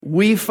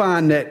we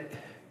find that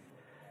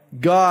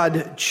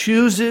God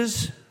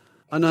chooses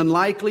an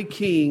unlikely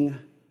king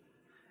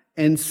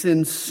and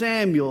sends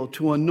Samuel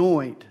to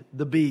anoint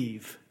the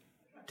beeve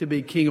to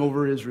be king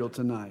over Israel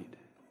tonight.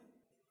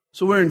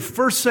 So we're in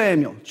 1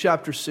 Samuel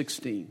chapter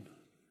 16.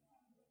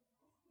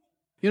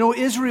 You know,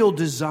 Israel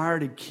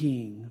desired a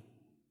king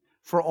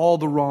for all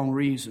the wrong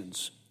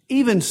reasons.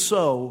 Even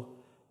so,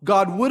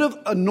 God would have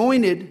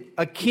anointed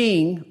a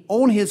king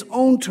on his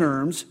own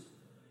terms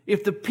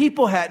if the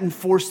people hadn't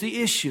forced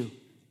the issue.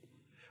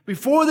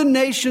 Before the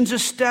nation's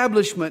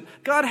establishment,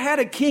 God had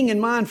a king in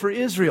mind for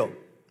Israel.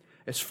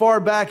 As far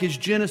back as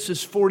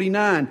Genesis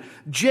 49,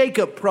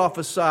 Jacob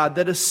prophesied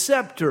that a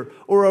scepter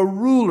or a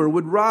ruler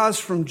would rise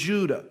from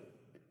Judah.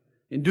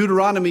 In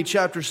Deuteronomy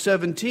chapter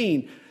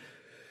 17,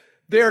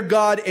 there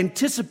God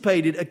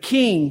anticipated a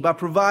king by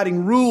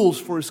providing rules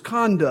for his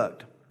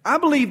conduct. I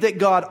believe that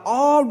God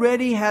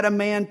already had a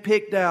man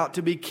picked out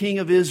to be king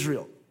of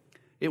Israel.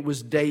 It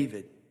was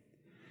David.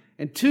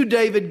 And to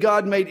David,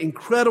 God made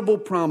incredible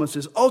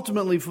promises,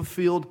 ultimately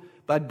fulfilled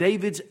by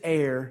David's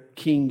heir,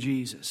 King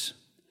Jesus.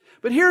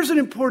 But here's an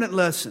important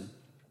lesson.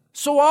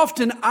 So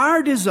often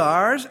our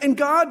desires and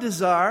God's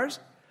desires,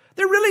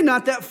 they're really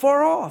not that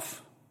far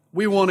off.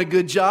 We want a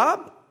good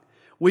job.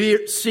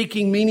 We're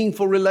seeking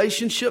meaningful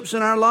relationships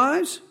in our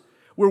lives.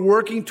 We're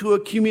working to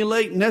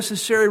accumulate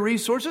necessary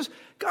resources.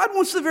 God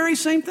wants the very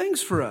same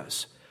things for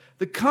us.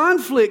 The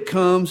conflict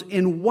comes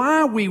in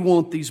why we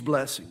want these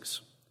blessings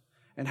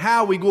and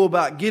how we go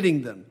about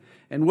getting them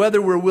and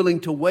whether we're willing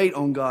to wait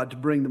on God to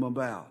bring them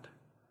about.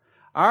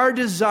 Our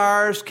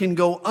desires can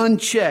go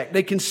unchecked.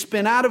 They can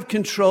spin out of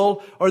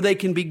control, or they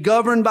can be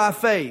governed by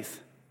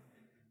faith.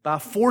 By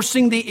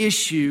forcing the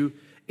issue,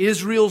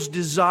 Israel's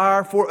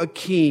desire for a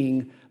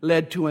king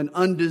led to an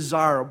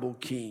undesirable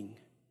king.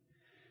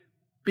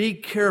 Be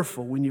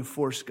careful when you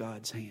force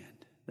God's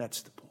hand.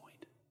 That's the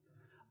point.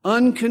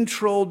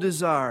 Uncontrolled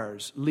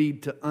desires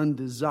lead to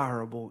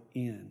undesirable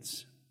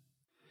ends.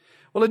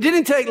 Well, it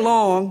didn't take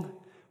long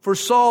for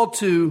Saul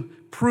to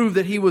prove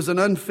that he was an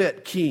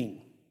unfit king.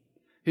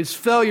 His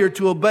failure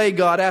to obey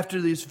God after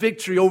his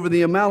victory over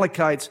the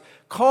Amalekites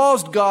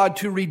caused God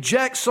to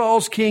reject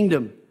Saul's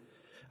kingdom.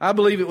 I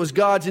believe it was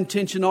God's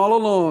intention all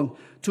along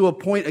to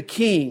appoint a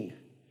king,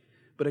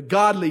 but a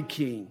godly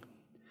king,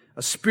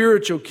 a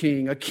spiritual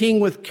king, a king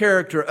with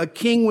character, a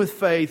king with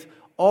faith,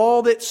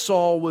 all that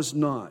Saul was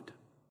not.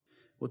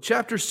 Well,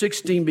 chapter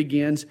 16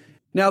 begins,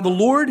 "Now the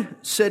Lord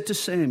said to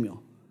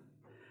Samuel,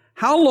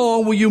 'How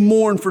long will you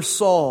mourn for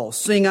Saul,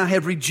 seeing I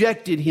have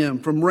rejected him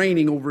from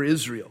reigning over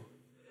Israel?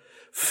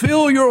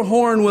 Fill your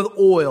horn with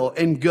oil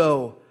and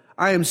go.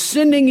 I am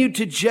sending you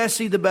to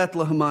Jesse the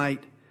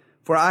Bethlehemite,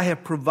 for I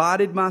have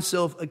provided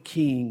myself a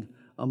king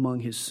among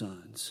his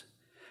sons.'"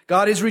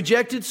 God has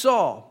rejected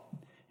Saul,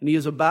 and he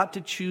is about to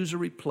choose a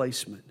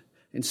replacement.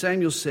 And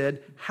Samuel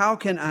said, "How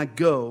can I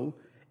go?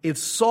 If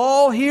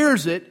Saul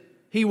hears it,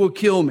 he will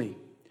kill me."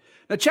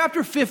 Now,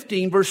 chapter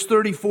 15, verse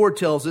 34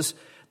 tells us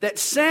that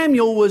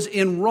Samuel was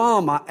in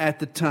Ramah at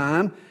the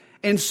time,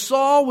 and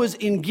Saul was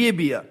in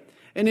Gibeah.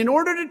 And in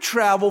order to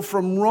travel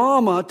from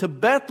Ramah to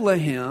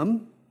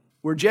Bethlehem,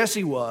 where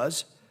Jesse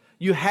was,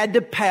 you had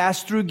to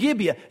pass through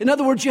Gibeah. In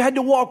other words, you had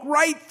to walk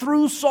right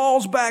through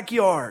Saul's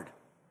backyard.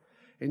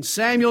 And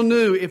Samuel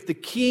knew if the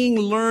king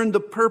learned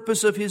the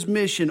purpose of his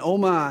mission, oh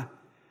my,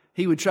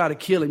 he would try to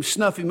kill him,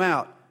 snuff him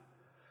out.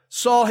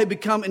 Saul had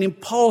become an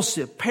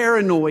impulsive,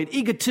 paranoid,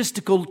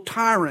 egotistical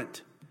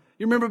tyrant.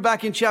 You remember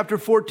back in chapter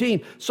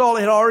 14, Saul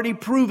had already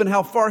proven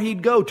how far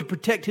he'd go to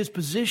protect his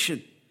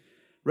position.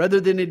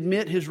 Rather than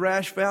admit his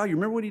rash vow, you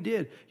remember what he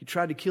did? He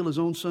tried to kill his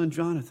own son,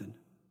 Jonathan.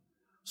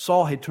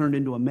 Saul had turned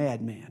into a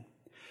madman.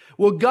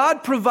 Well,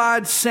 God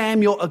provides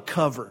Samuel a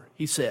cover,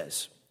 he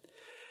says.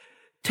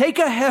 "Take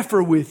a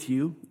heifer with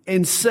you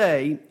and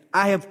say,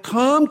 'I have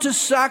come to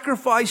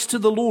sacrifice to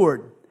the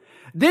Lord.'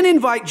 Then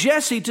invite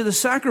Jesse to the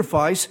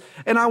sacrifice,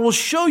 and I will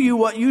show you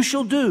what you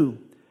shall do.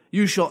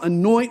 You shall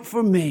anoint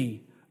for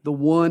me the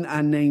one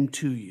I name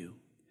to you."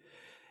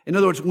 In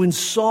other words, when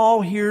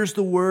Saul hears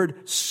the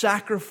word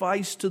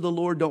sacrifice to the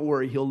Lord, don't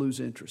worry, he'll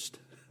lose interest.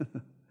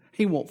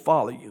 He won't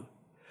follow you.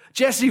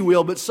 Jesse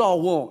will, but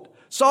Saul won't.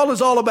 Saul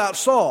is all about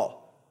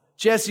Saul.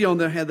 Jesse, on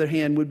the other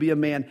hand, would be a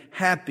man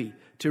happy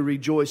to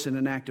rejoice in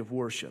an act of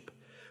worship.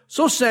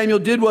 So Samuel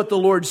did what the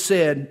Lord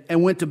said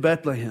and went to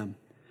Bethlehem.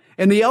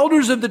 And the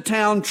elders of the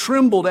town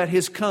trembled at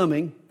his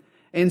coming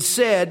and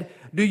said,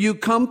 "Do you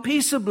come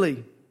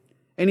peaceably?"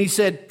 And he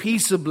said,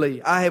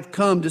 "Peaceably, I have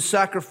come to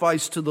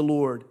sacrifice to the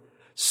Lord.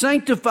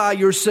 Sanctify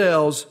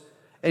yourselves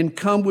and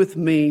come with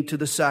me to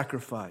the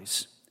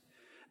sacrifice."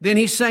 Then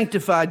he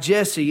sanctified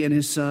Jesse and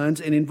his sons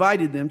and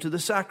invited them to the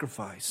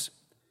sacrifice.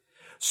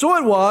 So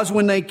it was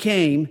when they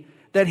came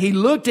that he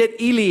looked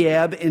at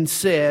Eliab and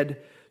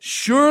said,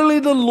 "Surely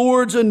the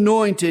Lord's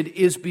anointed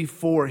is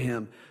before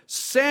him."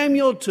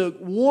 Samuel took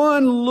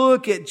one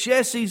look at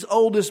Jesse's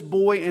oldest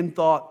boy and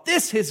thought,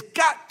 this has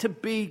got to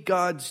be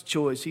God's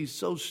choice. He's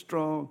so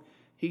strong.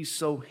 He's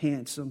so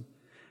handsome.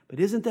 But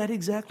isn't that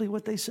exactly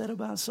what they said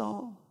about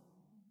Saul?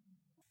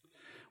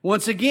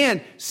 Once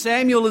again,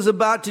 Samuel is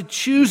about to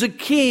choose a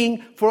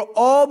king for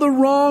all the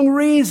wrong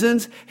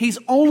reasons. He's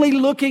only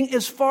looking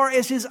as far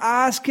as his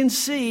eyes can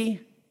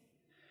see.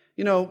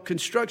 You know,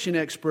 construction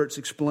experts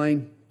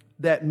explain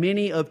that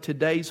many of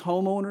today's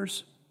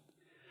homeowners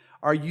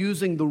are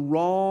using the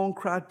wrong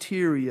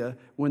criteria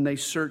when they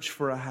search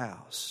for a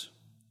house.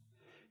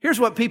 Here's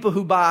what people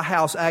who buy a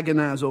house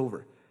agonize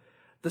over: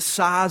 the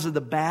size of the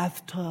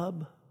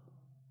bathtub,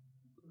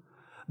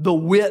 the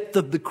width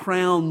of the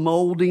crown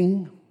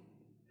molding,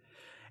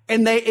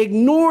 and they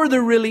ignore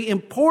the really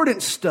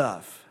important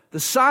stuff: the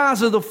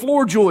size of the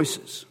floor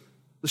joists,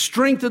 the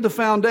strength of the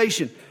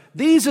foundation.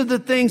 These are the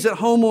things that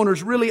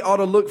homeowners really ought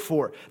to look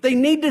for. They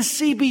need to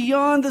see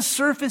beyond the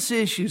surface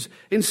issues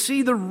and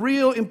see the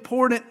real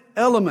important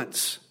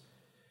elements.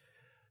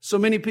 So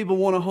many people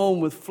want a home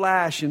with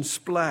flash and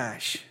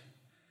splash.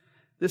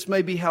 This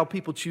may be how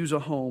people choose a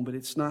home, but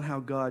it's not how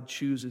God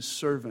chooses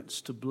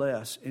servants to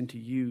bless and to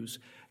use.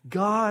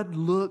 God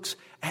looks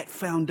at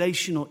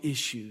foundational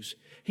issues.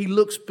 He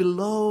looks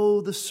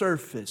below the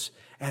surface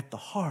at the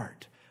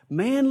heart.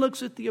 Man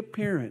looks at the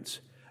appearance.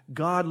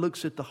 God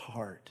looks at the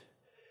heart.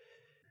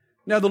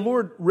 Now the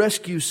Lord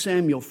rescues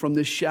Samuel from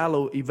this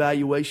shallow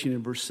evaluation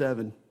in verse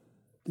 7.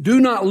 Do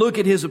not look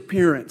at his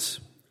appearance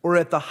or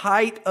at the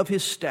height of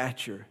his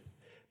stature,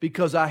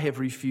 because I have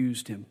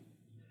refused him.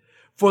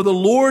 For the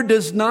Lord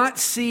does not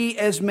see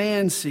as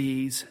man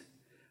sees,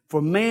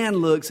 for man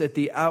looks at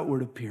the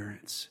outward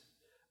appearance,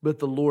 but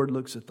the Lord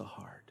looks at the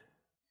heart.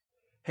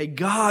 Hey,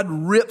 God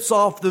rips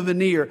off the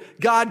veneer.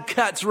 God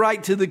cuts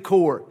right to the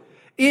core.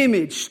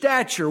 Image,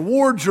 stature,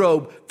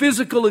 wardrobe,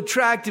 physical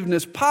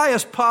attractiveness,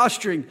 pious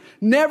posturing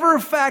never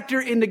factor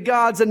into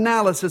God's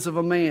analysis of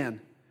a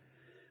man.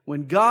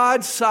 When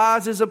God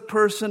sizes a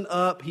person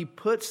up, He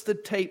puts the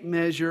tape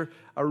measure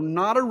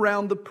not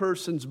around the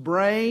person's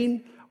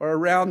brain or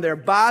around their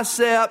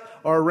bicep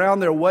or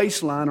around their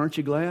waistline. Aren't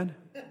you glad?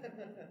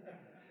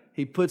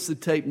 He puts the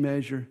tape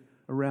measure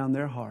around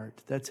their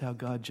heart. That's how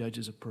God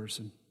judges a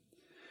person.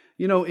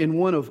 You know, in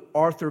one of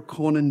Arthur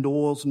Conan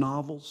Doyle's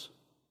novels,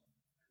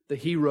 the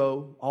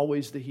hero,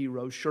 always the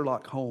hero,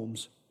 Sherlock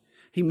Holmes,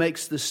 he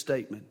makes this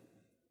statement.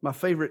 My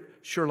favorite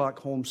Sherlock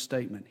Holmes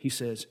statement. He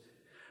says,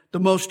 "The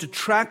most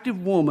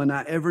attractive woman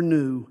I ever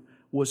knew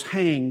was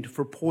hanged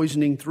for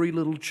poisoning 3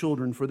 little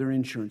children for their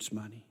insurance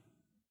money."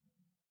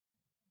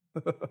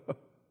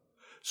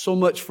 So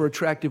much for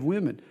attractive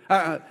women.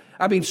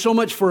 So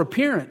much for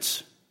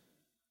appearance.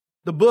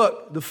 The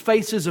book, The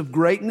Faces of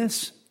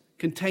Greatness,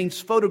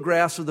 contains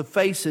photographs of the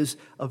faces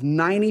of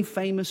 90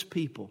 famous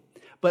people.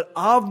 But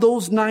of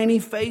those 90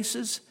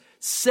 faces,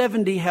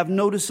 70 have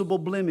noticeable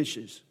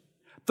blemishes.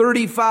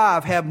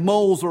 35 have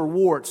moles or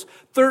warts.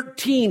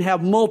 13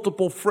 have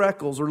multiple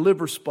freckles or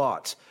liver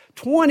spots.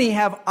 20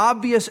 have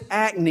obvious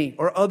acne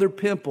or other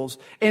pimples.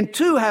 And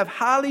 2 have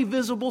highly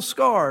visible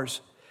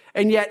scars.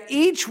 And yet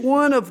each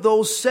one of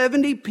those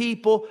 70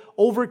 people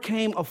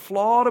overcame a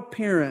flawed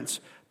appearance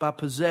by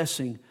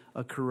possessing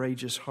a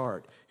courageous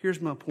heart.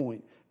 Here's my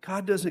point.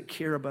 God doesn't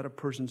care about a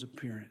person's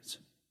appearance,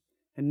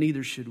 and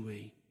neither should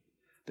we.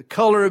 The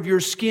color of your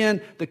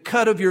skin, the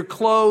cut of your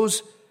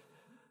clothes,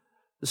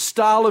 the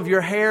style of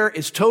your hair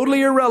is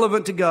totally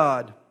irrelevant to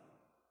God.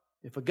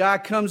 If a guy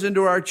comes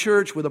into our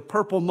church with a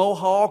purple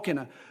mohawk and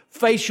a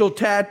facial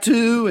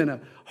tattoo and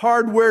a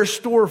hardware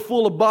store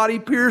full of body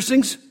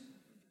piercings,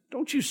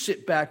 don't you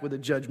sit back with a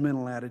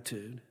judgmental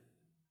attitude.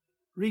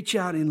 Reach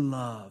out in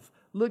love.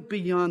 Look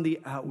beyond the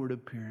outward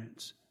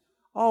appearance.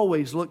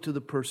 Always look to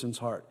the person's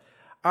heart.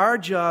 Our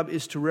job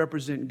is to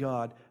represent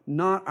God,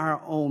 not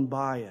our own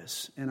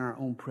bias and our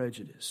own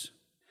prejudice.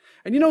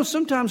 And you know,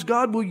 sometimes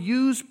God will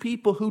use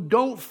people who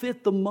don't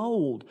fit the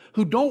mold,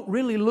 who don't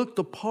really look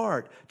the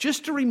part,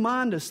 just to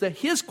remind us that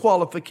His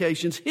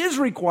qualifications, His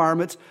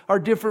requirements are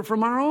different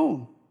from our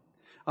own.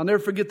 I'll never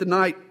forget the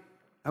night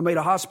I made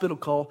a hospital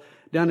call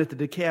down at the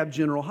DeKalb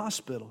General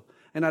Hospital,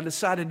 and I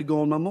decided to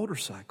go on my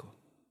motorcycle.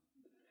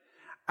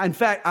 In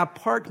fact, I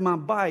parked my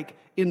bike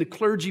in the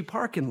clergy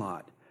parking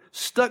lot,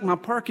 stuck my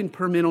parking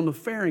permit on the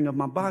fairing of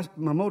my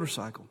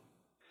motorcycle.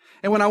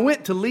 And when I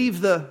went to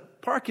leave the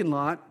parking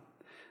lot,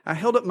 I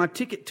held up my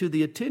ticket to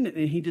the attendant,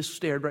 and he just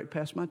stared right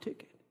past my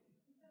ticket.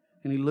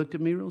 And he looked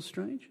at me real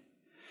strange.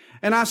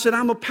 And I said,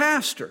 "I'm a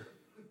pastor.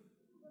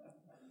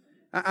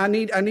 I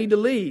need to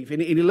leave."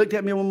 And he looked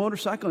at me on my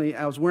motorcycle, and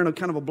I was wearing a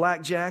kind of a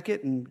black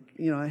jacket and,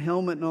 a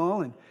helmet and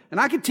all. And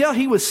I could tell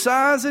he was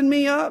sizing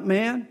me up,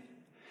 man.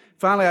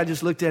 Finally, I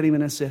just looked at him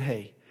and I said,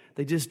 "Hey,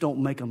 they just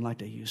don't make them like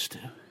they used to."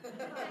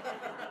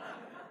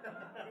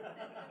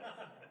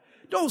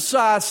 Don't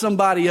size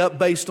somebody up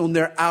based on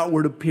their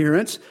outward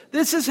appearance.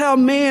 This is how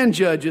man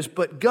judges,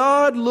 but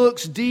God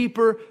looks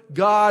deeper.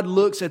 God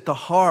looks at the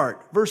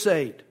heart. Verse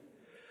 8.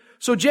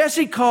 So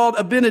Jesse called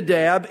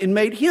Abinadab and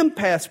made him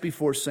pass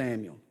before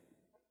Samuel.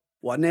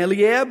 Wasn't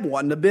Eliab?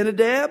 Wasn't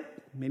Abinadab?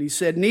 And he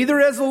said, "Neither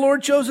has the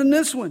Lord chosen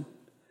this one."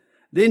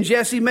 Then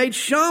Jesse made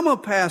Shammah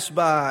pass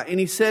by,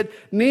 and he said,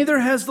 "Neither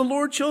has the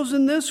Lord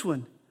chosen this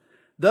one."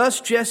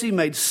 Thus Jesse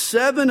made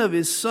 7 of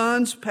his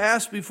sons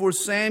pass before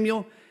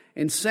Samuel.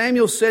 And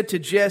Samuel said to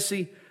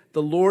Jesse,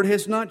 "The Lord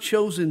has not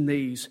chosen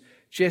these."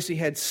 Jesse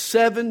had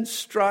 7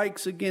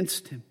 strikes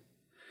against him.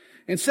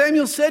 And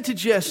Samuel said to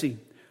Jesse,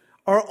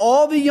 "Are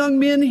all the young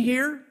men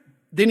here?"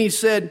 Then he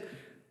said,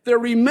 "There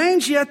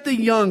remains yet the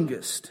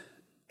youngest,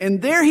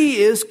 and there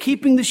he is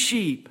keeping the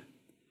sheep."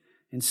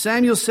 And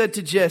Samuel said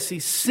to Jesse,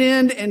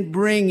 "Send and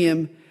bring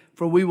him,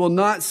 for we will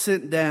not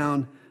sit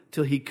down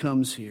till he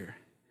comes here."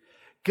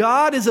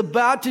 God is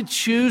about to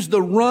choose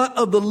the runt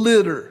of the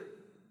litter,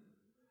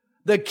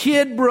 the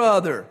kid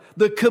brother,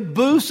 the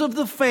caboose of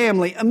the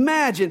family.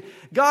 Imagine,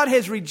 God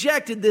has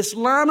rejected this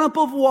lineup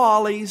of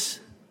Wallies,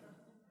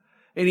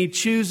 and he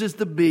chooses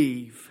the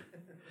beeve.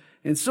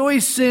 And so he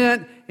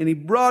sent, and he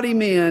brought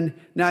him in.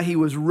 Now he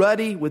was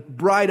ruddy with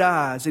bright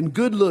eyes and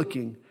good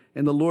looking.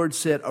 And the Lord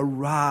said,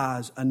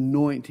 "Arise,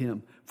 anoint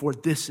him, for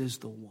this is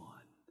the one."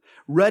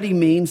 Ruddy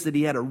means that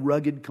he had a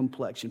rugged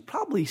complexion.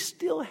 Probably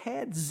still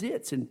had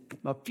zits and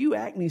a few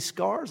acne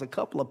scars, a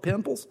couple of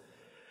pimples.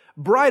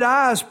 Bright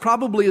eyes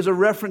probably is a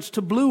reference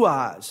to blue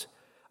eyes,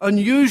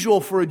 unusual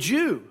for a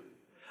Jew.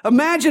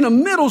 Imagine a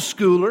middle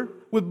schooler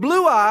with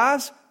blue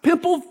eyes,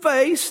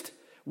 pimple-faced,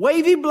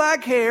 wavy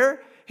black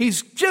hair.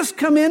 He's just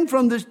come in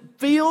from the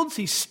fields.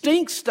 He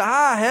stinks to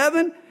high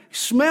heaven. He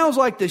smells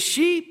like the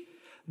sheep.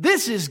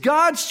 This is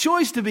God's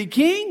choice to be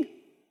king.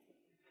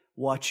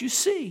 What you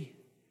see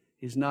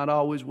is not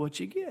always what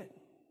you get.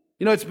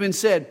 You know, it's been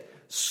said,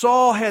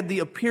 Saul had the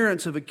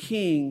appearance of a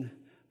king,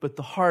 but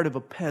the heart of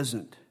a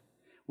peasant,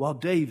 while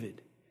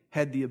David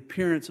had the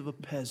appearance of a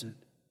peasant,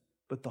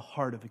 but the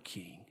heart of a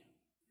king.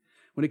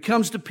 When it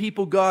comes to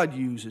people God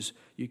uses,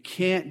 you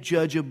can't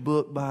judge a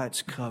book by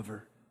its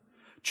cover.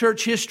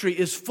 Church history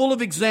is full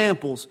of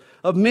examples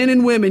of men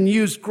and women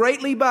used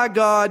greatly by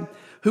God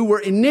who were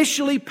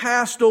initially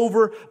passed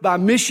over by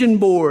mission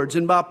boards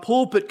and by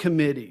pulpit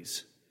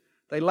committees.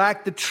 They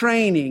lacked the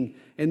training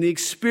and the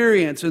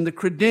experience and the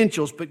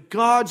credentials, but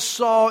God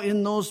saw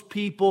in those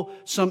people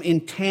some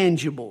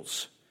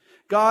intangibles.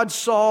 God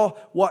saw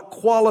what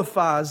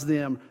qualifies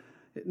them,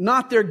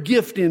 not their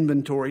gift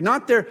inventory,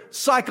 not their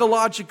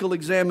psychological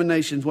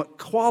examinations. What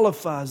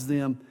qualifies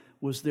them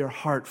was their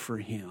heart for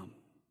Him.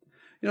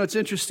 You know, it's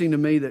interesting to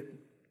me that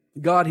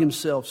God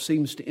Himself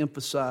seems to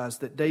emphasize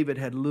that David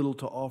had little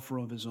to offer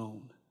of his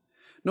own.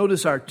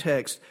 Notice our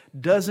text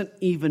doesn't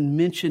even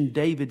mention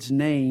David's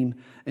name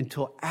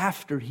until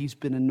after he's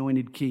been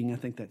anointed king. I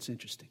think that's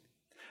interesting.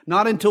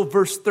 Not until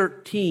verse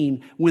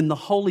 13, when the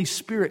Holy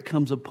Spirit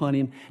comes upon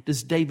him,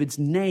 does David's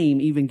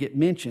name even get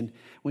mentioned.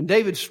 When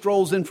David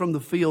strolls in from the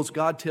fields,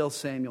 God tells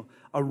Samuel,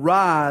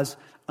 "Arise,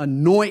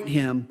 anoint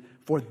him,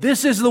 for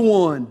this is the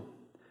one."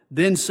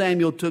 Then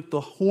Samuel took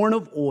the horn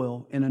of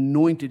oil and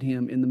anointed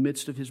him in the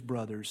midst of his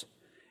brothers.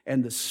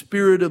 And the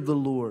Spirit of the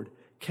Lord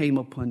came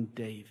upon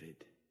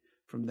David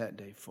from that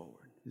day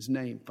forward. His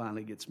name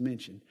finally gets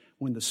mentioned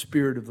when the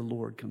Spirit of the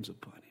Lord comes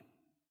upon him.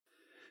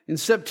 In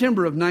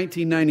September of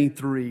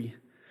 1993,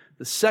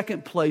 the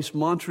second place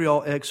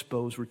Montreal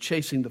Expos were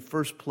chasing the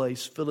first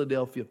place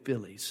Philadelphia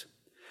Phillies.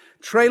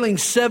 Trailing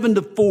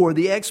 7-4,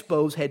 the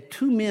Expos had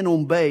 2 men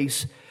on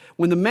base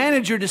when the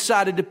manager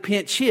decided to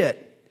pinch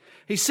hit.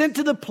 He sent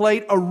to the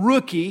plate a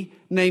rookie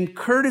named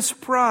Curtis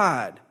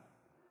Pride.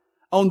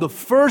 On the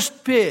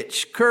first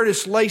pitch,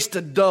 Curtis laced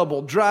a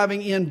double,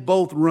 driving in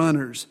both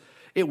runners.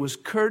 It was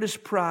Curtis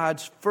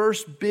Pride's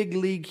first big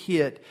league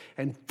hit,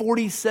 and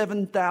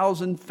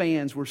 47,000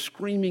 fans were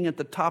screaming at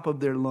the top of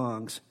their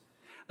lungs.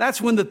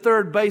 That's when the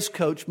third base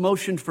coach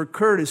motioned for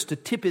Curtis to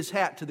tip his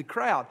hat to the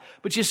crowd.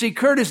 But you see,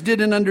 Curtis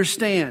didn't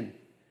understand.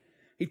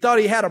 He thought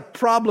he had a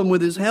problem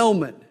with his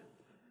helmet.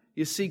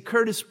 You see,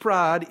 Curtis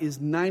Pride is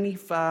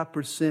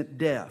 95%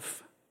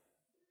 deaf.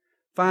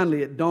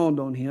 Finally, it dawned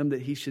on him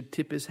that he should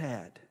tip his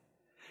hat.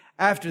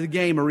 After the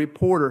game, a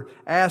reporter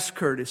asked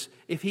Curtis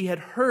if he had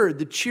heard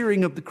the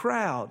cheering of the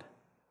crowd.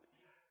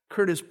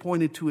 Curtis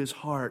pointed to his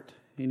heart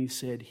and he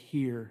said,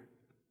 "Here.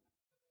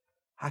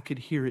 I could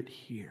hear it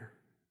here."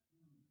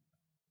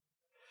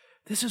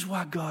 This is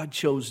why God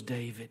chose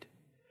David.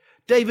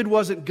 David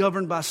wasn't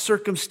governed by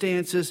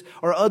circumstances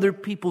or other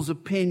people's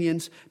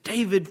opinions.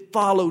 David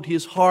followed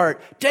his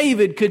heart.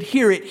 David could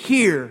hear it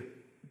here.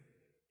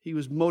 He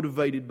was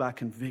motivated by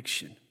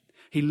conviction.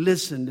 He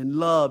listened and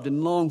loved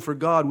and longed for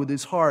God with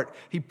his heart.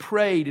 He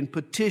prayed and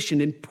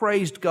petitioned and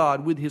praised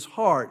God with his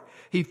heart.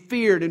 He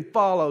feared and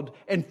followed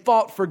and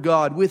fought for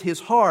God with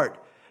his heart.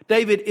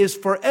 David is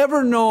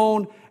forever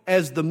known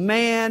as the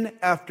man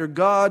after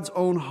God's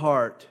own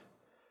heart.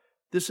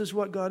 This is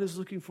what God is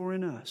looking for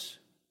in us.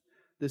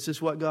 This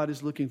is what God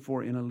is looking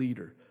for in a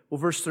leader. Well,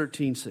 verse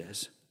 13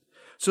 says,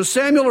 "So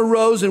Samuel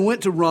arose and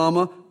went to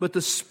Ramah, but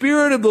the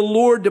Spirit of the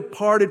Lord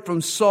departed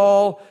from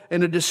Saul,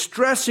 and a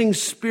distressing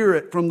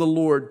spirit from the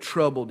Lord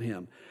troubled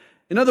him."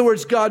 In other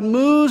words, God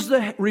removes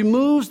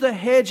the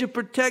hedge of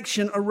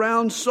protection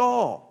around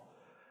Saul.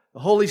 The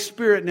Holy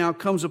Spirit now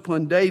comes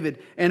upon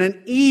David, and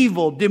an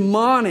evil,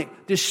 demonic,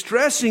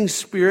 distressing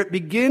spirit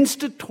begins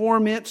to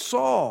torment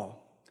Saul.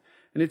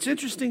 And it's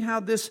interesting how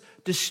this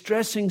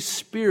distressing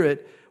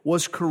spirit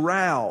was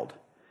corralled.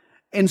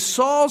 And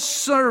Saul's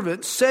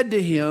servant said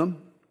to him,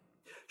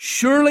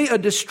 Surely a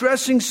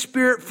distressing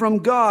spirit from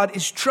God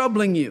is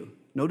troubling you.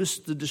 Notice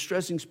the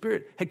distressing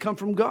spirit had come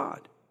from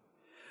God.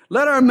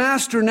 Let our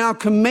master now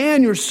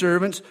command your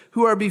servants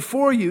who are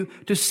before you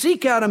to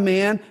seek out a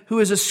man who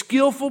is a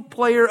skillful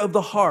player of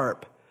the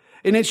harp.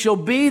 And it shall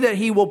be that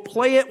he will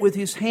play it with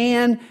his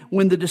hand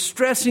when the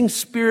distressing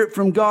spirit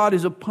from God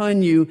is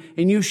upon you,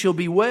 and you shall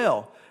be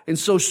well. And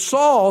so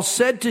Saul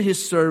said to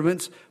his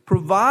servants,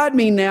 provide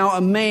me now a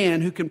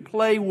man who can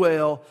play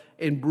well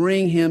and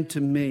bring him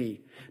to me.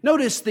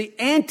 Notice the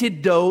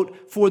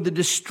antidote for the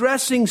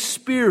distressing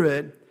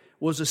spirit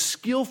was a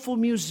skillful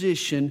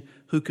musician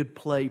who could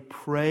play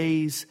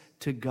praise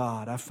to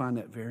God. I find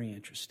that very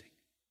interesting.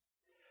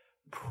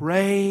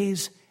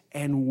 Praise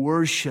and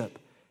worship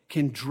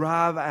can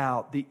drive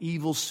out the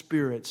evil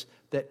spirits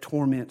that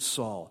torment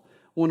Saul.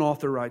 One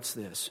author writes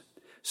this: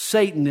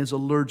 Satan is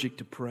allergic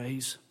to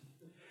praise.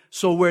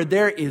 So where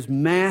there is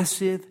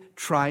massive,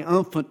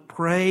 triumphant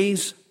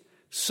praise,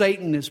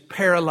 Satan is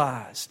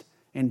paralyzed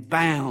and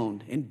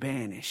bound and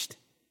banished.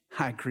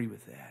 I agree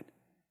with that.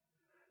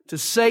 To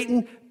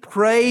Satan,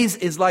 praise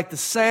is like the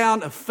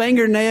sound of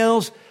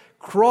fingernails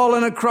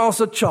crawling across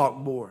a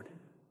chalkboard.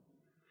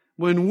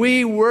 When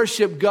we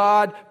worship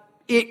God,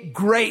 it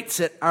grates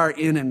at our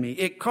enemy.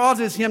 It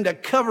causes him to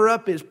cover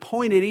up his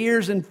pointed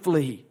ears and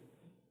flee.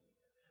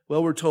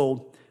 Well, we're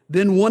told,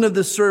 then one of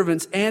the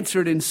servants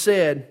answered and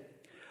said,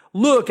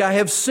 look, I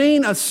have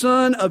seen a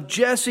son of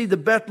Jesse the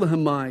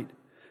Bethlehemite,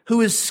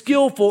 who is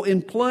skillful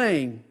in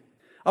playing,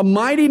 a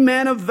mighty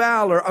man of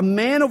valor, a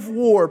man of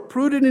war,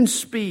 prudent in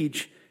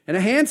speech, and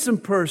a handsome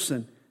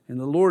person, and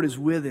the Lord is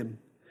with him.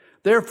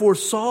 Therefore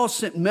Saul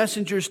sent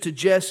messengers to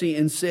Jesse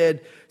and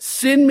said,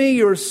 send me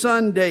your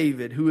son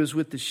David, who is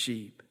with the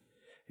sheep.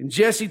 And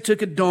Jesse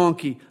took a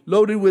donkey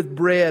loaded with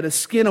bread, a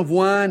skin of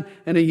wine,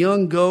 and a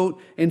young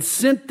goat, and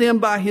sent them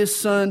by his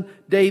son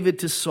David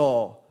to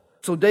Saul.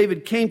 So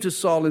David came to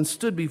Saul and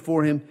stood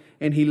before him,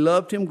 and he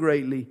loved him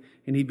greatly,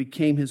 and he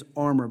became his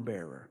armor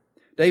bearer.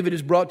 David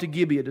is brought to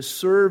Gibeah to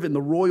serve in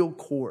the royal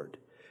court.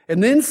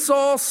 And then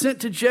Saul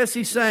sent to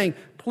Jesse, saying,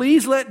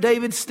 please let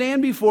David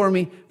stand before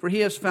me, for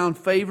he has found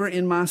favor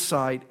in my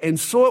sight. And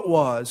so it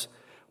was,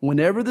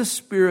 whenever the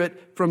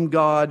Spirit from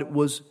God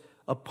was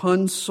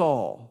upon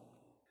Saul.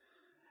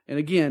 And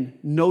again,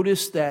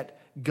 notice that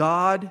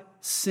God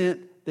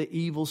sent the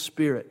evil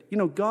spirit. You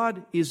know,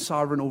 God is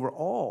sovereign over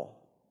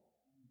all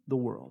the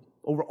world,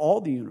 over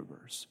all the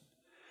universe.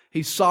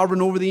 He's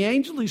sovereign over the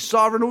angels. He's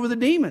sovereign over the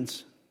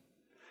demons.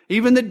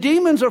 Even the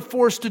demons are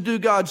forced to do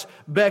God's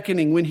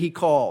beckoning when He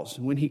calls,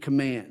 when He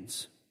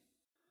commands.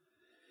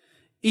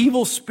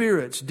 Evil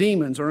spirits,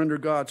 demons, are under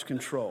God's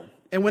control.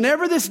 And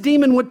whenever this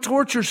demon would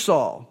torture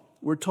Saul,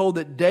 we're told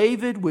that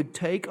David would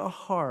take a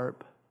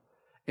harp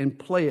and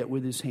play it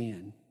with his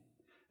hand.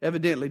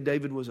 Evidently,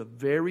 David was a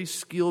very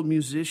skilled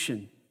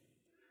musician.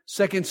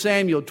 2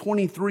 Samuel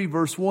 23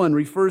 verse 1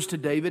 refers to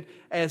David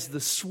as the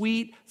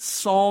sweet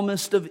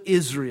psalmist of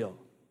Israel.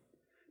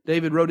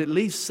 David wrote at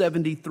least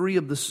 73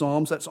 of the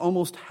Psalms. That's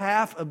almost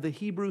half of the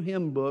Hebrew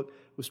hymn book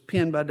was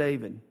penned by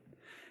David.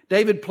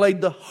 David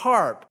played the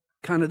harp,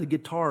 kind of the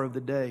guitar of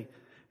the day.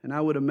 And I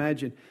would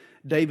imagine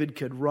David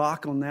could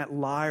rock on that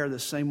lyre the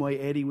same way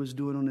Eddie was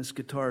doing on his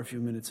guitar a few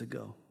minutes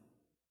ago.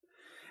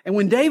 And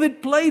when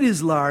David played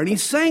his lyre and he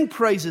sang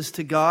praises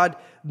to God,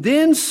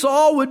 then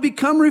Saul would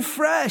become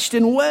refreshed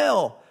and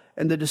well,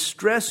 and the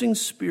distressing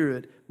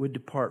spirit would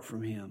depart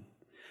from him.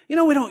 You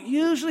know, we don't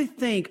usually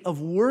think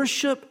of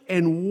worship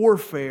and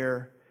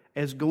warfare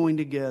as going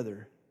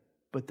together,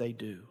 but they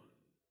do.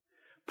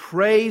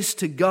 Praise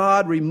to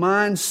God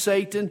reminds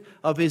Satan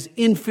of his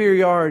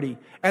inferiority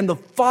and the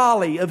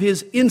folly of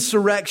his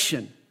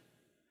insurrection.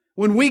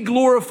 When we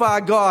glorify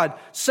God,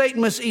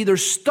 Satan must either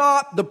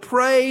stop the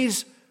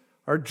praise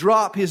or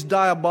drop his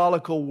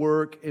diabolical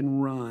work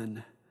and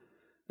run.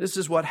 This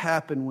is what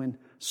happened when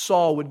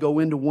Saul would go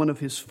into one of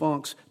his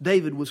funks.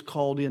 David was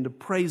called in to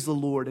praise the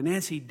Lord, and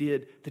as he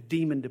did, the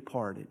demon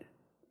departed.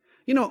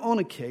 You know, on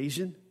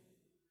occasion,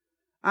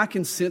 I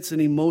can sense an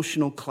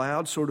emotional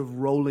cloud sort of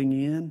rolling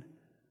in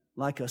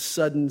like a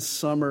sudden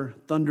summer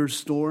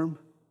thunderstorm.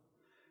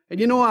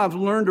 And you know, I've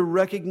learned to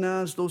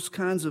recognize those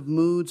kinds of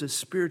moods as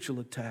spiritual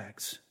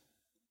attacks.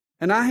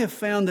 And I have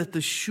found that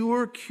the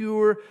sure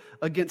cure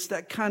against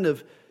that kind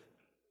of,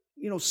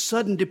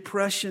 sudden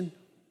depression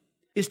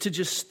is to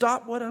just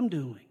stop what I'm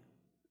doing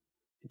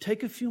and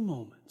take a few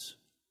moments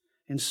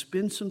and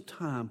spend some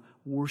time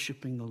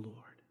worshiping the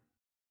Lord.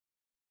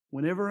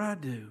 Whenever I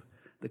do,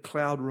 the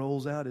cloud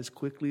rolls out as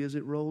quickly as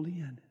it rolled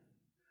in.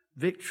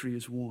 Victory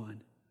is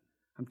won.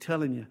 I'm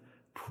telling you,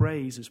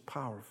 praise is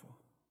powerful.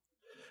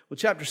 Well,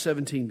 chapter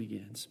 17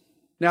 begins.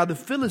 Now the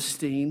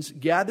Philistines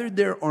gathered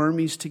their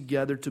armies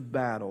together to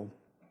battle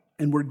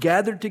and were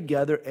gathered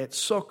together at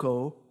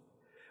Socoh,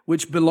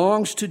 which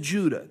belongs to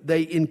Judah.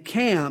 They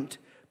encamped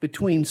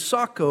between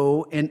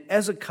Socoh and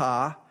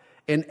Ezekah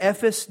and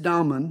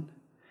Ephes-dammim,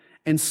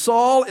 and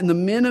Saul and the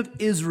men of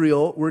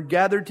Israel were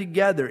gathered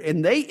together,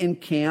 and they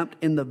encamped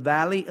in the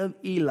valley of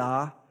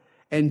Elah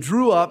and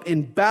drew up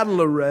in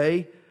battle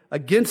array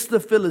against the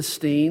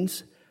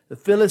Philistines. The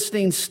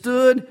Philistines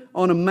stood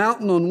on a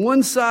mountain on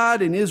one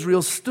side, and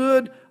Israel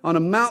stood on a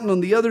mountain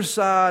on the other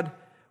side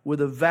with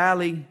a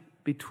valley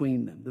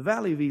between them. The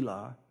Valley of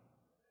Elah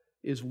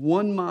is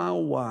 1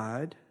 mile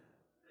wide,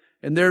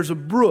 and there's a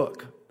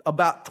brook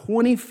about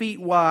 20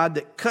 feet wide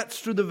that cuts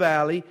through the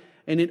valley,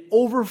 and it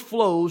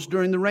overflows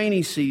during the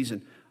rainy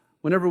season.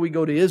 Whenever we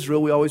go to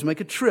Israel, we always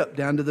make a trip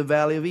down to the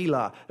Valley of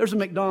Elah. There's a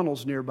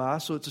McDonald's nearby,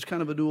 so it's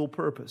kind of a dual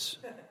purpose.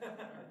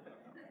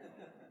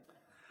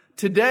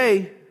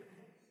 Today,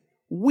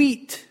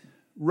 wheat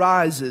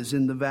rises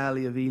in the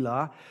Valley of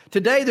Elah.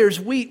 Today, there's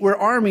wheat where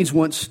armies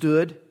once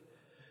stood.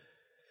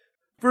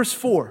 Verse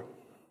 4.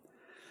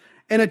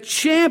 And a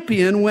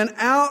champion went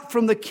out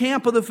from the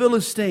camp of the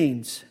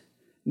Philistines,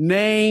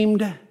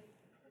 named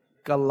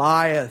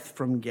Goliath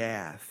from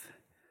Gath,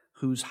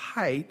 whose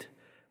height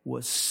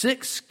was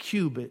 6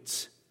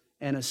 cubits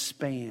and a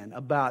span,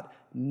 about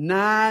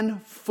 9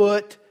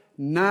 foot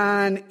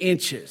 9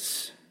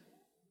 inches.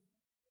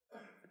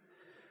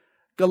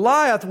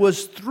 Goliath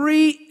was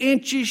 3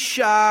 inches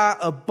shy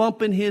of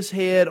bumping his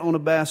head on a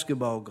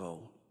basketball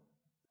goal.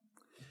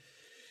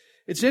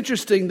 It's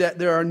interesting that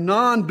there are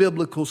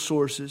non-biblical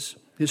sources,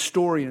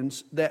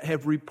 historians, that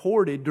have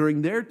reported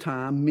during their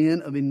time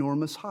men of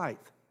enormous height.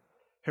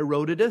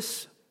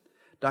 Herodotus,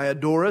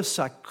 Diodorus,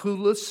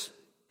 Siculus,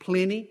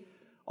 Pliny,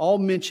 all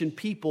mention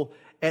people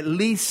at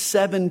least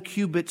 7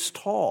 cubits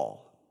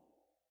tall,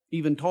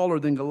 even taller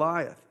than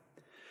Goliath.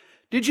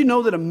 Did you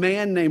know that a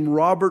man named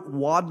Robert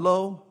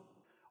Wadlow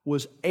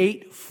was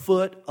 8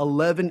 foot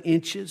 11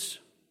 inches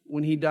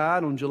when he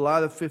died on July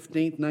the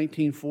 15th,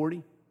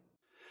 1940?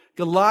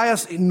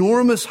 Goliath's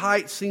enormous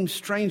height seems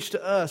strange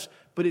to us,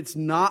 but it's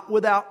not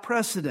without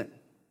precedent.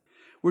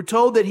 We're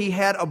told that he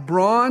had a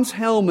bronze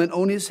helmet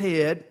on his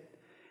head,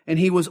 and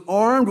he was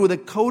armed with a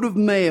coat of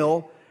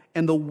mail,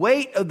 and the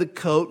weight of the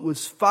coat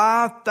was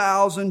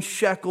 5,000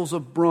 shekels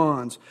of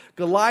bronze.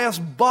 Goliath's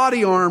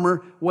body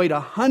armor weighed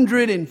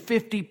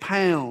 150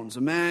 pounds.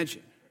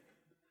 Imagine.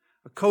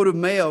 A coat of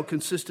mail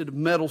consisted of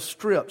metal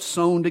strips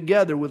sewn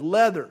together with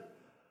leather.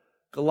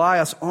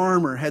 Goliath's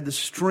armor had the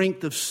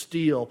strength of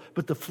steel,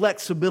 but the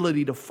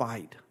flexibility to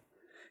fight.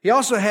 He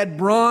also had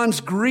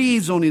bronze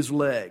greaves on his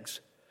legs,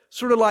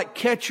 sort of like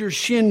catcher's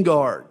shin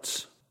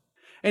guards.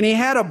 And he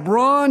had a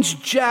bronze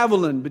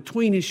javelin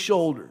between his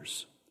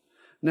shoulders.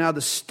 Now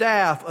the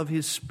staff of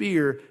his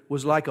spear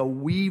was like a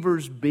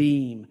weaver's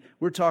beam.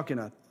 We're talking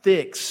a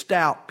thick,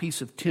 stout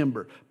piece of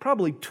timber,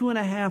 probably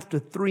 2.5 to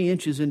 3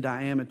 inches in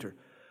diameter.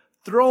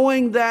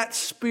 Throwing that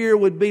spear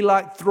would be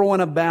like throwing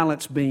a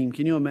balance beam.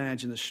 Can you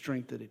imagine the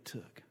strength that it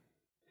took?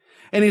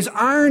 And his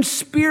iron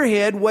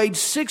spearhead weighed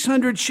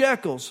 600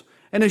 shekels,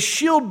 and a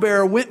shield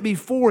bearer went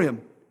before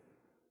him.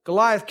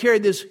 Goliath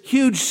carried this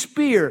huge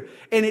spear,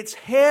 and its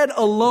head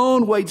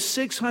alone weighed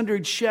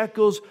 600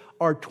 shekels,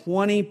 or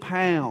 20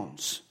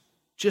 pounds.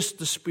 Just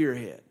the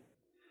spearhead.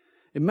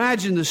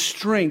 Imagine the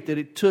strength that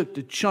it took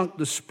to chunk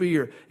the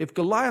spear. If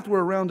Goliath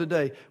were around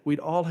today, we'd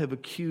all have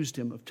accused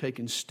him of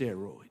taking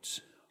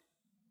steroids.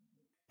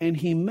 And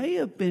he may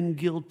have been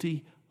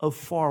guilty of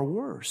far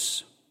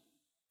worse.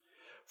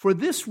 For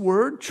this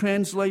word,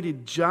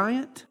 translated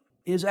giant,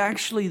 is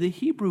actually the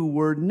Hebrew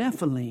word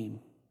Nephilim.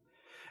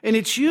 And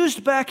it's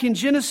used back in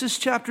Genesis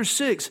chapter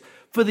 6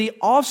 for the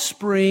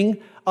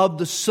offspring of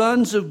the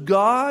sons of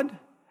God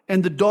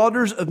and the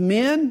daughters of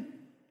men.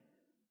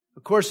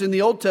 Of course, in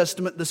the Old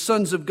Testament, the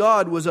sons of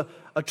God was a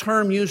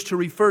term used to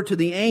refer to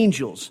the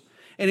angels.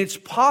 And it's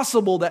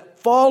possible that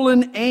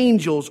fallen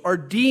angels or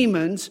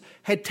demons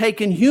had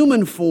taken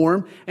human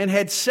form and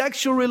had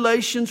sexual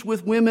relations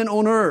with women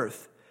on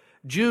earth.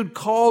 Jude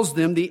calls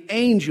them the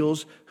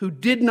angels who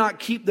did not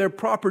keep their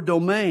proper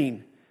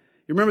domain.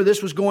 You remember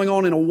this was going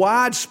on in a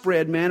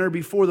widespread manner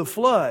before the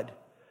flood.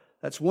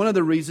 That's one of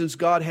the reasons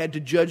God had to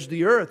judge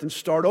the earth and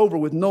start over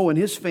with Noah and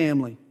his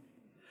family.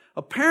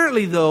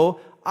 Apparently,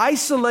 though,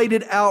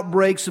 isolated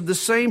outbreaks of the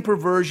same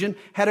perversion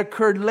had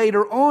occurred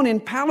later on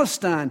in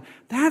Palestine.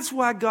 That's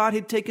why God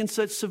had taken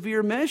such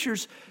severe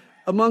measures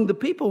among the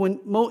people when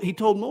He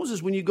told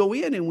Moses, when you go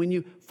in and when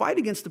you fight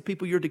against the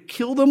people, you're to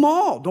kill them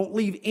all. Don't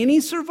leave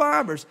any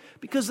survivors,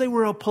 because they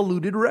were a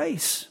polluted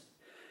race.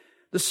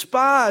 The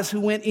spies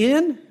who went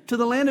in to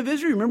the land of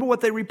Israel, remember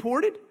what they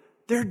reported?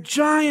 There are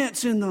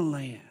giants in the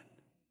land.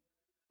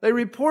 They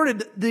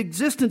reported the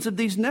existence of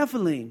these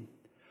Nephilim.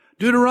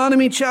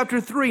 Deuteronomy chapter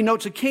 3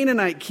 notes a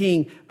Canaanite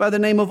king by the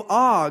name of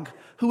Og,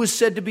 who was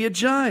said to be a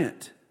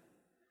giant.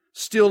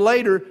 Still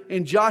later,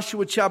 in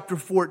Joshua chapter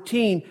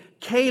 14,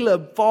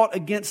 Caleb fought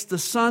against the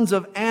sons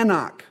of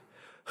Anak,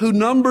 who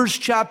Numbers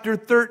chapter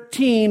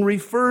 13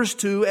 refers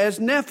to as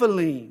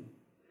Nephilim.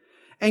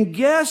 And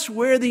guess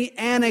where the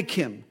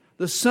Anakim,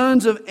 the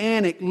sons of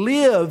Anak,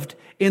 lived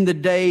in the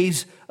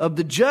days of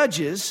the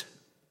judges?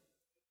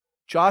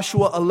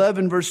 Joshua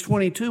 11 verse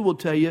 22 will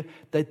tell you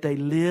that they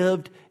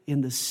lived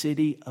in the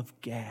city of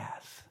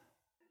Gath,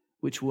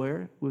 which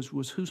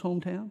was whose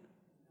hometown?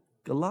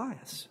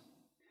 Goliath's.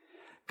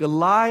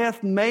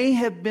 Goliath may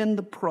have been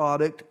the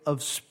product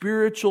of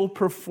spiritual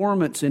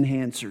performance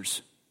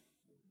enhancers.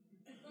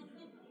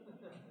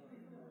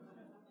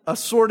 a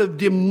sort of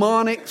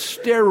demonic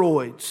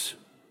steroids.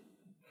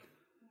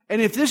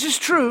 And if this is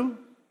true,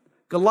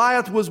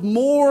 Goliath was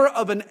more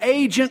of an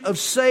agent of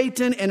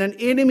Satan and an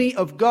enemy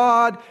of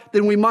God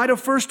than we might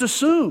have first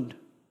assumed.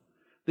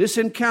 This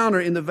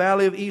encounter in the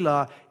Valley of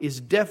Elah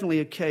is definitely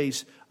a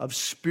case of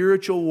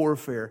spiritual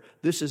warfare.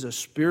 This is a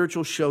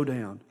spiritual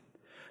showdown.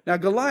 Now,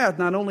 Goliath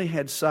not only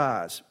had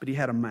size, but he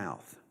had a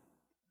mouth.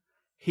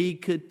 He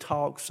could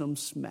talk some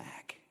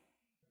smack.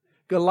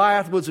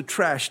 Goliath was a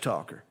trash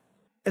talker.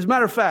 As a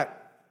matter of fact,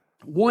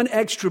 one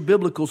extra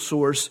biblical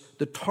source,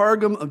 the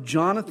Targum of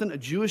Jonathan, a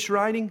Jewish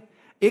writing,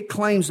 it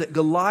claims that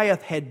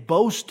Goliath had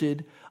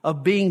boasted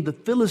of being the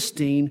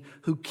Philistine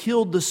who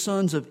killed the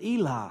sons of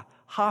Eli,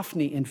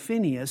 Hophni and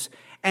Phinehas,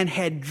 and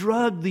had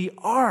drugged the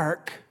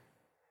ark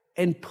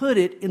and put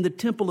it in the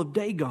temple of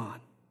Dagon.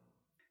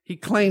 He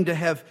claimed to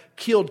have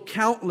killed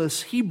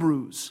countless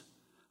Hebrews.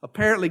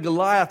 Apparently,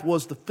 Goliath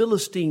was the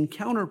Philistine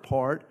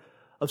counterpart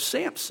of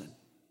Samson.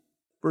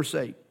 Verse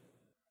 8.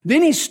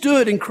 Then he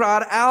stood and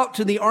cried out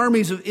to the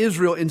armies of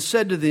Israel and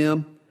said to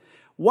them,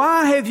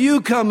 "Why have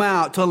you come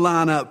out to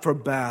line up for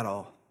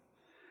battle?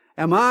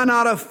 Am I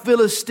not a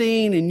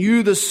Philistine and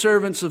you the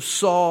servants of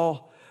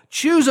Saul?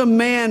 Choose a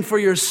man for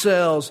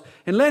yourselves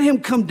and let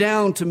him come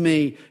down to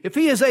me. If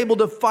he is able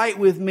to fight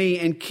with me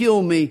and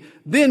kill me,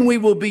 then we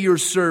will be your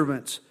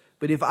servants.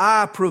 But if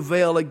I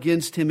prevail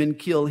against him and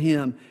kill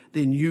him,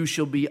 then you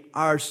shall be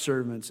our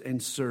servants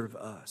and serve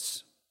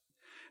us."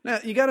 Now,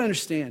 you got to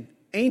understand,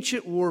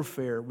 ancient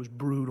warfare was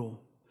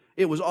brutal.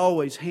 It was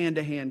always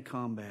hand-to-hand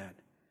combat.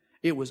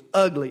 It was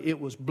ugly.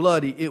 It was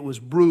bloody. It was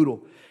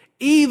brutal.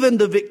 Even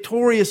the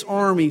victorious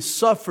army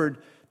suffered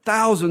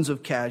thousands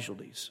of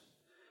casualties.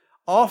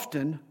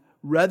 Often,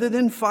 rather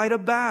than fight a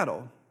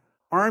battle,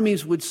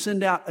 armies would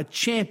send out a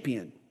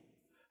champion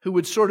who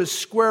would sort of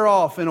square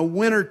off in a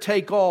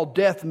winner-take-all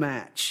death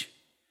match.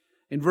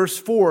 In verse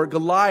 4,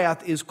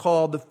 Goliath is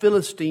called the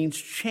Philistines'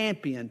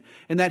 champion.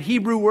 And that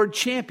Hebrew word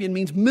champion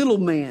means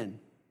middleman.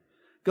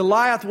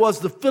 Goliath was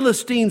the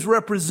Philistines'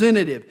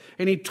 representative,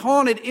 and he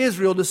taunted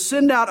Israel to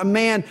send out a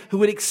man who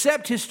would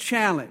accept his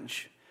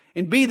challenge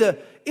and be the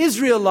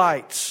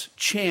Israelites'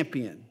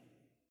 champion.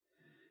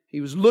 He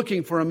was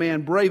looking for a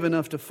man brave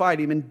enough to fight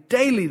him, and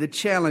daily the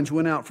challenge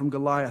went out from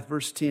Goliath.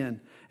 Verse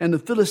 10, and the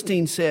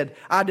Philistine said,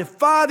 "I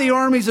defy the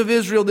armies of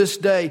Israel this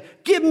day.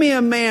 Give me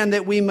a man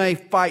that we may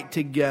fight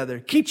together."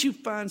 Can't you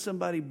find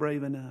somebody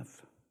brave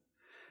enough?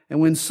 And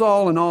when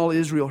Saul and all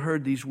Israel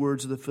heard these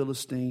words of the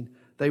Philistine,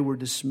 they were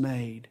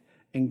dismayed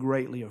and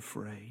greatly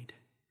afraid.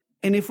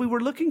 And if we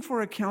were looking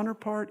for a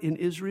counterpart in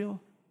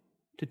Israel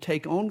to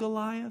take on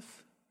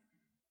Goliath,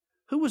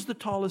 who was the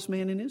tallest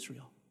man in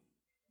Israel?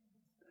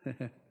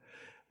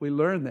 We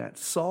learned that,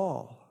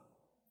 Saul.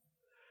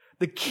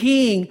 The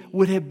king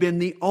would have been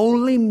the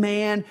only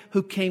man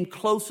who came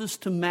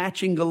closest to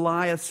matching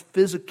Goliath's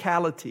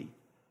physicality.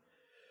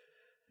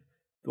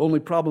 The only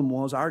problem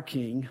was our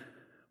king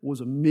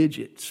was a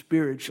midget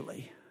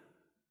spiritually.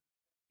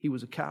 He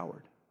was a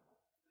coward.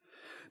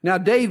 Now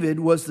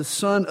David was the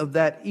son of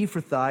that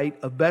Ephrathite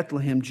of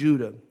Bethlehem,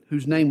 Judah,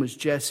 whose name was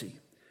Jesse,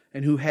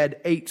 and who had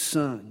 8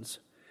 sons.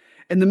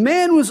 And the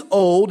man was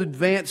old,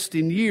 advanced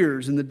in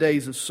years in the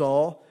days of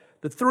Saul.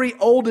 The 3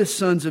 oldest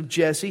sons of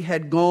Jesse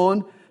had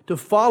gone to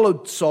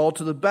follow Saul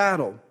to the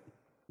battle.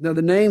 Now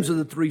the names of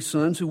the 3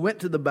 sons who went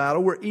to the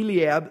battle were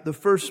Eliab, the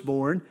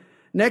firstborn,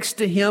 next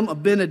to him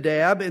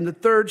Abinadab, and the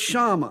third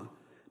Shammah.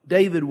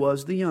 David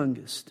was the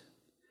youngest.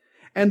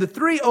 And the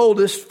 3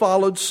 oldest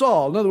followed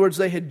Saul. In other words,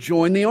 they had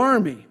joined the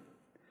army.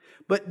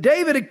 But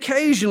David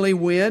occasionally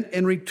went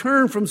and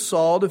returned from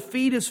Saul to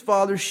feed his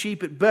father's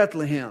sheep at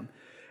Bethlehem.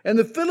 And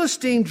the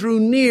Philistine drew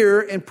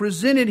near and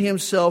presented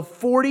himself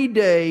 40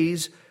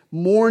 days,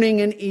 morning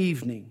and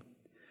evening.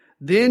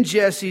 Then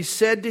Jesse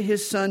said to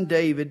his son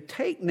David,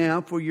 "Take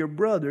now for your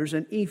brothers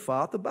an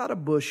ephah, about a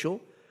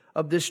bushel,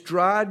 of this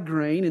dried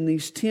grain and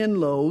these 10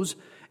 loaves,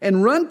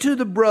 and run to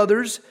the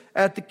brothers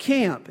at the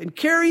camp, and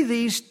carry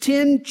these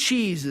 10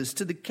 cheeses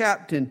to the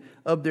captain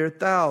of their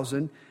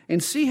 1,000,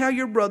 and see how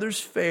your brothers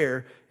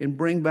fare, and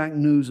bring back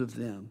news of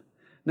them."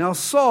 Now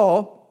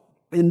Saul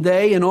and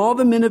they and all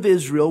the men of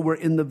Israel were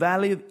in the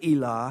valley of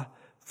Elah,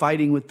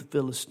 fighting with the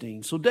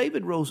Philistines. So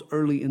David rose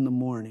early in the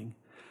morning,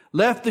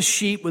 left the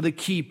sheep with a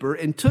keeper,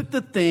 and took the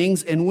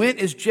things, and went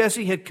as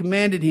Jesse had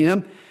commanded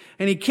him.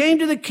 And he came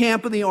to the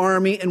camp of the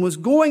army, and was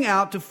going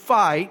out to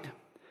fight,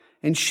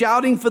 and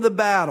shouting for the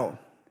battle.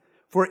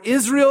 For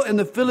Israel and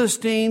the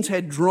Philistines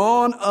had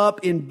drawn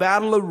up in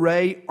battle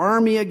array,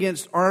 army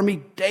against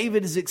army.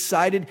 David is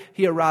excited.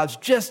 He arrives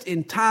just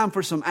in time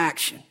for some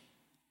action.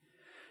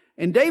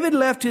 And David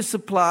left his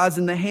supplies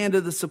in the hand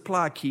of the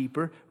supply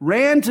keeper,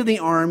 ran to the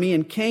army,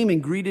 and came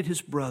and greeted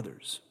his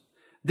brothers.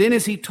 Then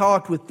as he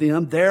talked with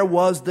them, there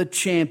was the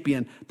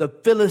champion, the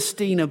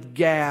Philistine of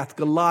Gath,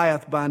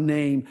 Goliath by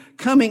name,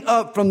 coming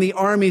up from the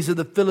armies of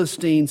the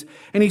Philistines.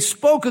 And he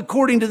spoke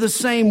according to the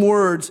same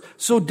words.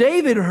 So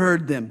David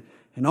heard them.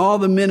 And all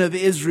the men of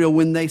Israel,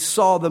 when they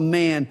saw the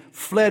man,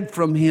 fled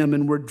from him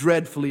and were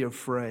dreadfully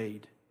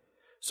afraid.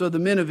 So the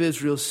men of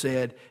Israel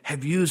said,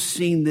 have you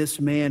seen this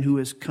man who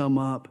has come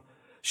up?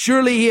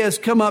 Surely he has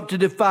come up to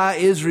defy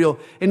Israel.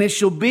 And it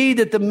shall be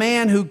that the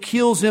man who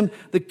kills him,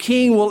 the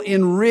king will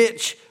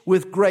enrich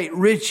with great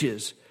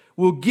riches,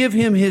 will give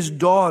him his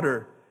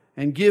daughter,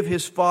 and give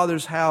his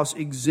father's house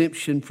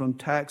exemption from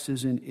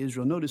taxes in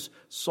Israel. Notice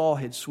Saul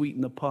had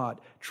sweetened the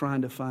pot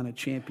trying to find a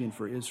champion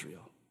for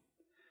Israel.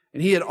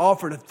 And he had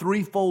offered a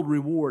threefold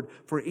reward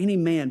for any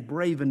man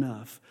brave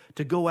enough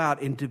to go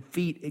out and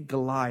defeat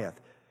Goliath.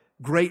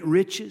 Great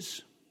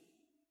riches,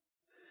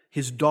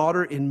 his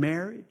daughter in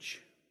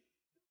marriage,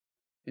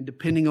 and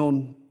depending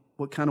on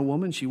what kind of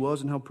woman she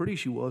was and how pretty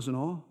she was and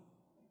all,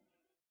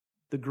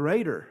 the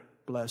greater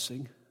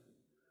blessing,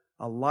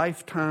 a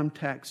lifetime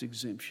tax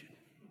exemption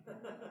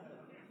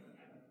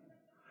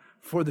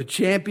for the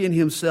champion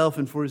himself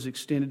and for his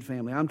extended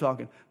family. I'm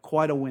talking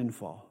quite a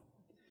windfall.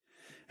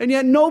 And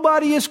yet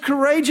nobody is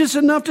courageous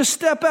enough to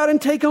step out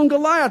and take on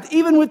Goliath,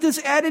 even with this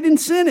added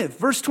incentive.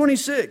 Verse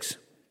 26.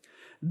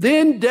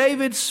 Then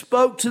David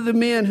spoke to the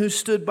men who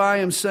stood by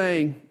him,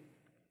 saying,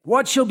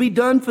 what shall be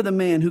done for the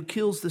man who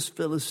kills this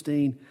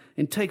Philistine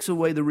and takes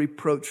away the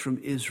reproach from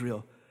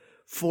Israel?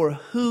 For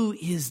who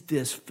is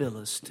this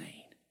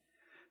Philistine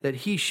that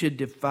he should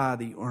defy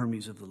the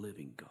armies of the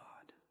living God?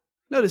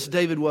 Notice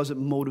David wasn't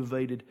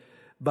motivated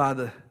by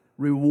the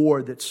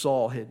reward that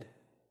Saul had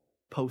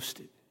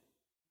posted.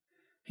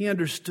 He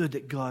understood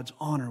that God's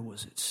honor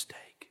was at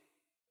stake.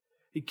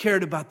 He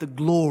cared about the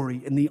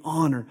glory and the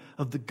honor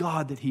of the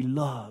God that he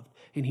loved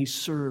and he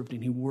served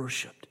and he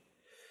worshiped.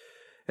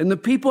 And the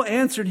people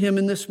answered him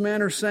in this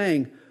manner,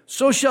 saying,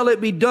 so shall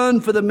it be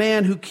done for the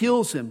man who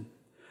kills him.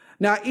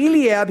 Now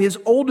Eliab, his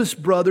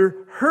oldest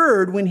brother,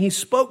 heard when he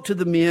spoke to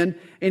the men,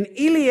 and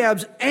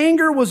Eliab's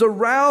anger was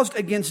aroused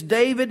against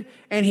David,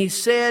 and he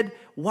said,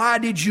 why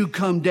did you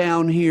come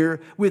down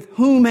here? With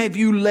whom have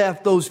you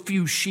left those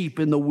few sheep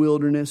in the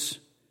wilderness?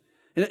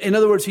 In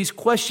other words, he's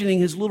questioning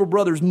his little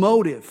brother's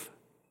motive.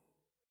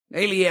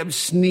 Eliab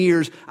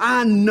sneers,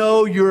 I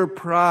know your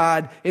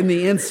pride and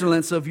the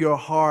insolence of your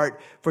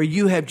heart, for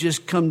you have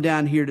just come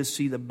down here to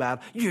see the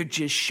battle. You're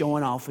just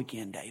showing off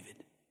again, David.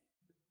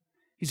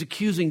 He's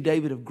accusing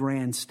David of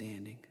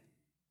grandstanding.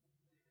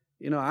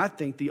 You know, I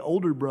think the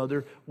older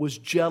brother was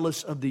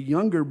jealous of the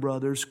younger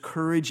brother's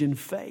courage and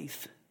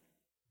faith.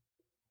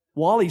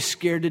 Wally's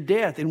scared to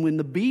death, and when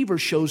the beaver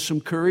shows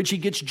some courage, he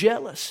gets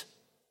jealous.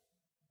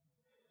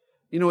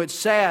 You know, it's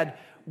sad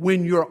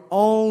when your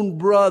own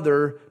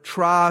brother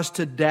tries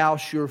to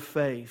douse your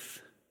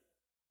faith.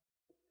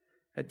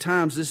 At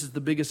times, this is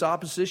the biggest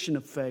opposition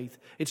of faith.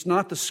 It's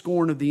not the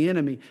scorn of the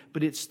enemy,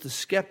 but it's the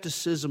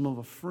skepticism of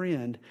a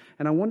friend.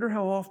 And I wonder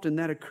how often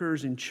that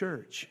occurs in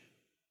church,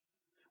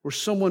 where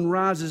someone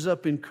rises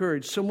up in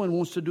courage, someone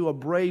wants to do a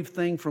brave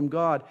thing from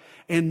God,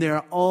 and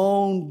their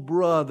own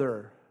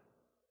brother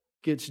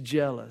gets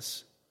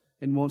jealous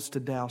and wants to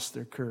douse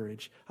their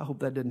courage. I hope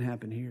that didn't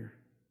happen here.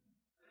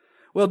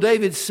 Well,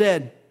 David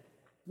said,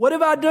 what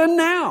have I done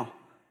now?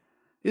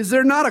 Is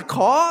there not a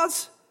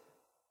cause?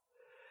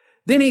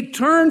 Then he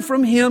turned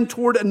from him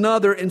toward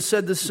another and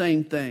said the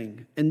same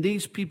thing. And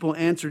these people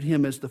answered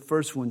him as the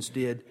first ones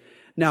did.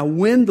 Now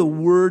when the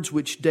words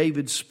which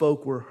David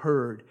spoke were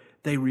heard,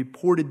 they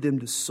reported them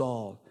to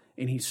Saul,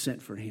 and he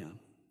sent for him.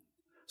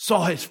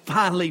 Saul has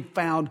finally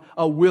found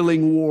a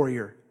willing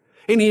warrior,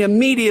 and he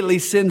immediately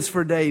sends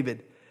for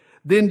David.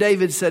 Then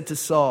David said to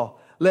Saul,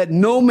 let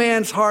no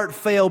man's heart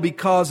fail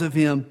because of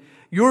him.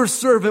 Your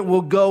servant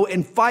will go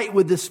and fight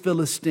with this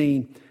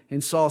Philistine.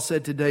 And Saul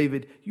said to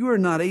David, you are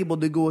not able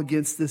to go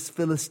against this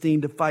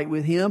Philistine to fight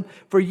with him,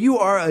 for you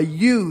are a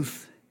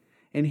youth,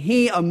 and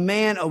he a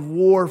man of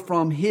war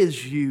from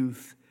his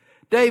youth.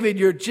 David,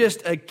 you're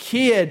just a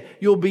kid.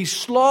 You'll be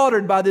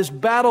slaughtered by this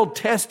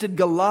battle-tested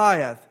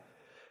Goliath.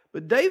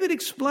 But David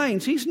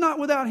explains he's not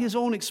without his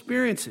own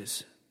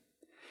experiences.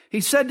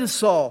 He said to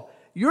Saul,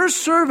 your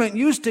servant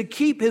used to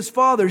keep his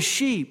father's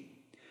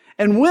sheep.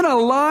 And when a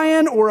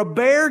lion or a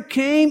bear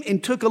came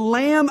and took a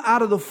lamb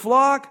out of the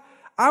flock,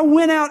 I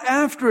went out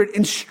after it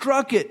and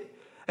struck it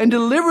and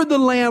delivered the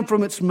lamb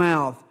from its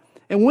mouth.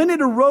 And when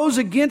it arose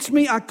against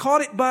me, I caught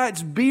it by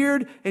its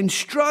beard and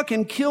struck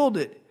and killed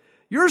it.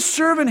 Your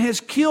servant has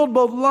killed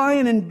both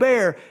lion and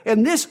bear,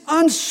 and this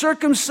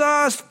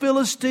uncircumcised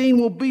Philistine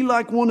will be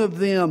like one of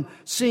them,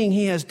 seeing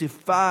he has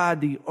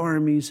defied the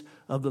armies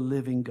of the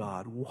living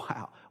God.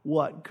 Wow,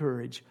 what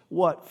courage,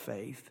 what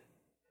faith.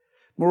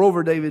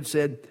 Moreover, David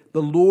said,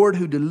 the Lord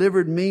who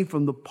delivered me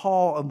from the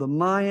paw of the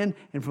lion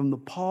and from the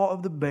paw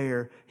of the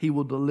bear, he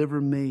will deliver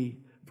me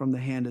from the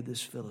hand of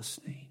this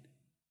Philistine.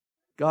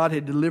 God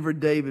had delivered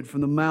David from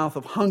the mouth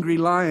of hungry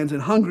lions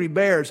and hungry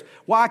bears.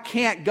 Why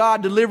can't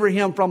God deliver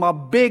him from a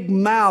big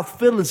mouth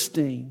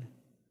Philistine?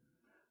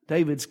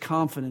 David's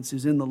confidence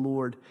is in the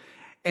Lord.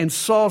 And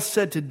Saul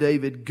said to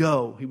David,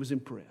 go. He was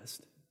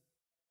impressed.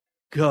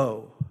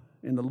 Go,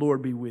 and the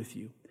Lord be with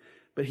you.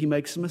 But he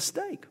makes a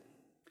mistake.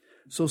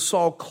 So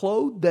Saul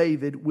clothed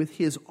David with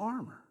his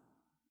armor,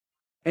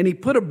 and he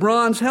put a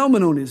bronze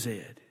helmet on his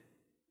head.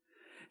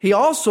 He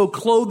also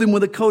clothed him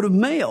with a coat of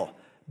mail.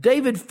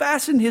 David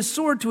fastened his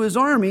sword to his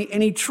army,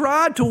 and he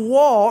tried to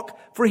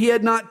walk, for he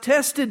had not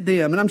tested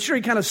them. And I'm sure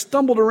he kind of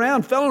stumbled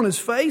around, fell on his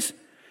face.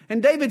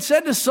 And David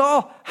said to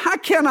Saul, I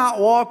cannot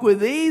walk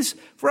with these,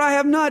 for I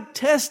have not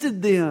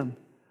tested them.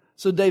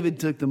 So David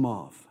took them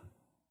off.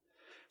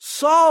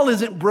 Saul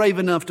isn't brave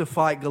enough to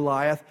fight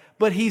Goliath,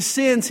 but he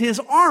sends his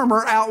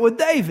armor out with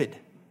David.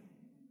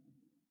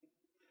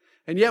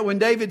 And yet when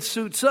David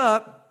suits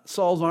up,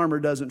 Saul's armor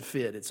doesn't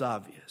fit. It's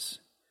obvious.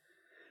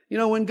 You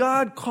know, when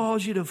God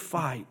calls you to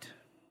fight,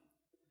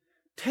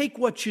 take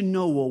what you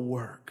know will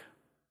work.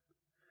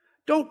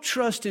 Don't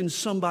trust in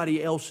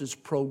somebody else's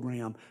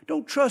program.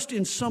 Don't trust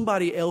in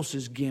somebody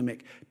else's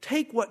gimmick.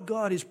 Take what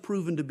God has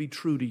proven to be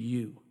true to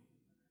you.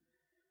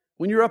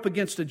 When you're up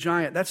against a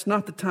giant, that's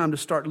not the time to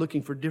start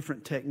looking for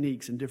different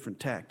techniques and different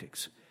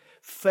tactics.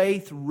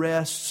 Faith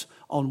rests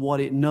on what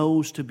it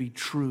knows to be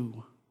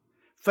true.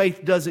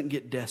 Faith doesn't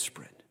get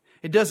desperate.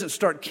 It doesn't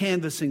start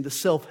canvassing the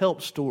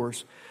self-help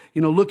stores,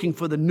 looking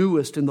for the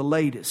newest and the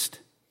latest.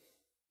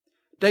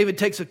 David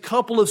takes a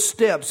couple of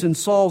steps in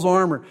Saul's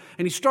armor,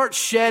 and he starts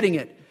shedding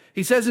it.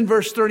 He says in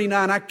verse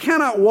 39, I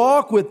cannot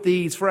walk with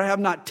these, for I have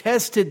not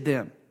tested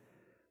them.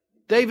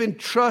 David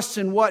trusts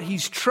in what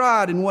he's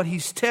tried and what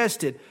he's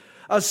tested.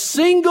 A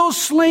single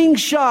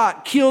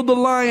slingshot killed the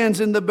lions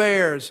and the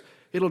bears.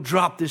 It'll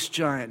drop this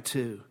giant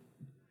too.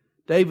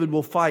 David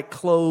will fight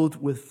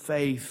clothed with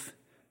faith,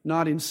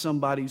 not in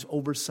somebody's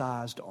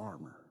oversized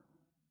armor.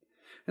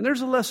 And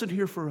there's a lesson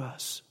here for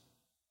us.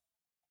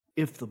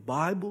 If the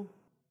Bible,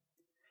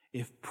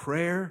 if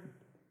prayer,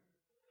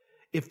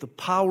 if the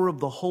power of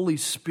the Holy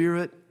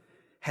Spirit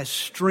has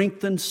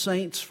strengthened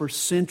saints for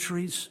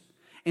centuries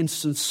and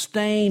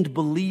sustained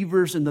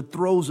believers in the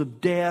throes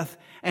of death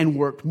and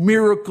worked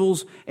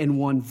miracles and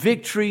won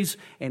victories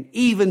and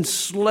even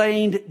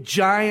slain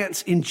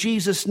giants in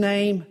Jesus'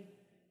 name,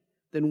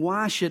 then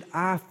why should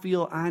I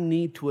feel I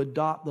need to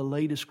adopt the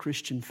latest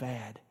Christian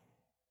fad?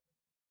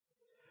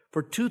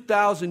 For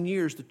 2,000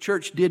 years, the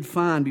church did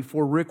fine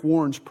before Rick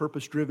Warren's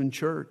purpose-driven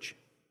church,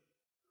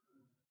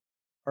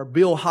 or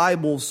Bill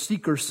Hybels'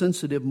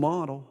 seeker-sensitive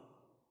model.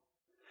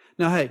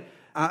 Now, hey,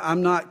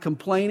 I'm not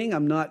complaining.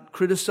 I'm not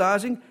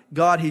criticizing.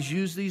 God has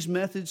used these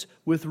methods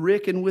with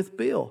Rick and with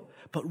Bill.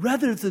 But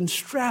rather than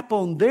strap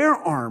on their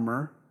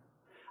armor,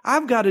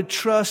 I've got to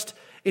trust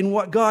in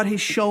what God has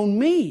shown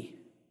me.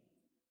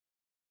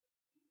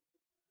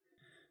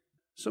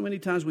 So many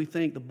times we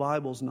think the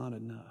Bible's not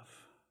enough,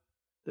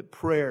 that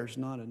prayer's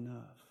not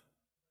enough,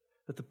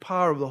 that the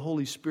power of the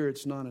Holy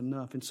Spirit's not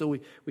enough. And so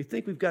we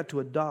think we've got to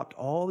adopt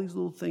all these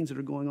little things that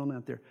are going on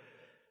out there.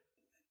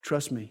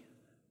 Trust me,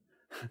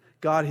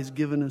 God has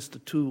given us the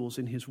tools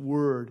in His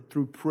Word,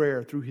 through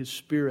prayer, through His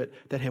Spirit,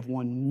 that have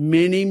won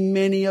many,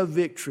 many a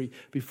victory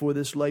before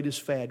this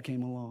latest fad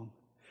came along.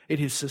 It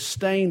has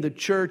sustained the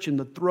church in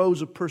the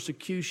throes of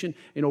persecution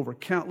and over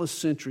countless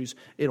centuries.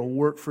 It'll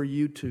work for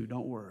you too,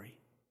 don't worry.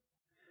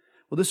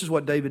 Well, this is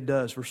what David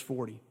does, verse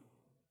 40.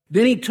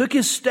 Then he took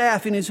his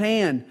staff in his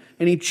hand,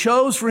 and he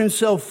chose for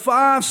himself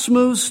 5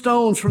 smooth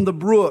stones from the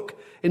brook,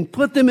 and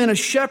put them in a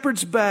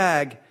shepherd's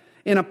bag,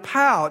 in a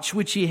pouch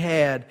which he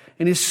had,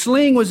 and his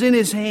sling was in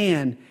his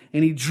hand,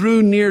 and he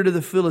drew near to the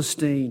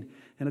Philistine.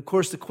 And of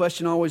course the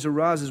question always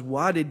arises,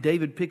 why did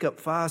David pick up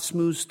 5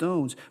 smooth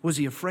stones? Was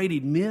he afraid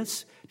he'd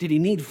miss? Did he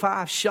need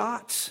 5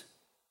 shots?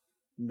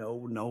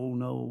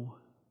 No.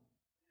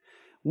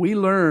 We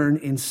learn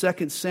in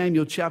 2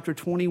 Samuel chapter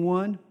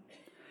 21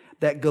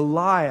 that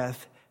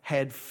Goliath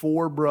had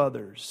 4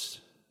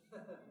 brothers.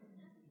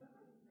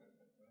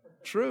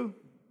 True.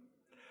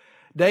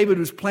 David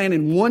was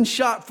planning 1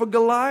 shot for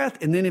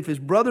Goliath, and then if his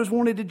brothers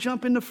wanted to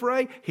jump in the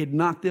fray, he'd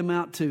knock them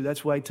out too.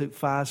 That's why he took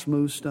 5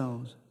 smooth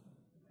stones.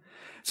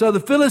 So the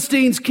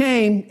Philistines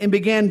came and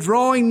began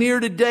drawing near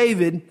to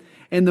David,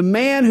 and the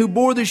man who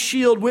bore the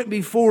shield went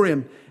before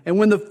him. And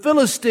when the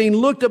Philistine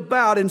looked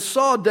about and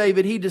saw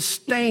David, he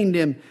disdained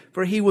him,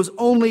 for he was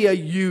only a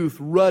youth,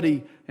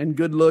 ruddy and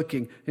good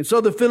looking. And so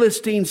the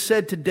Philistine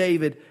said to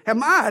David,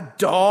 am I a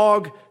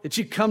dog that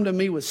you come to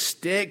me with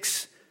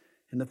sticks?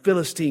 And the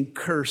Philistine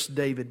cursed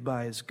David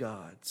by his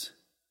gods.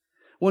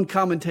 One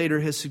commentator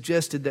has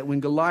suggested that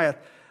when Goliath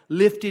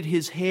lifted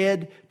his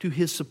head to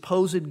his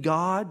supposed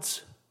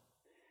gods,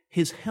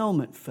 his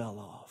helmet fell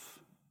off,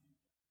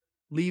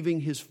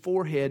 leaving his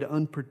forehead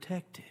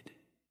unprotected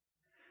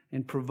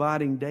and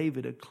providing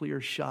David a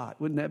clear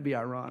shot. Wouldn't that be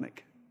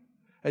ironic?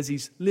 As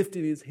he's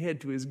lifting his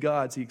head to his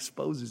gods, he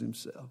exposes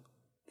himself.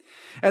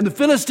 And the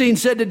Philistine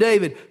said to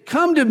David,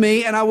 come to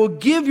me, and I will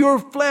give your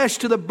flesh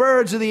to the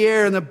birds of the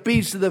air and the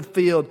beasts of the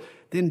field.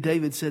 Then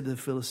David said to the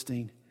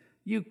Philistine,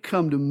 you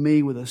come to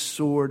me with a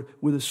sword,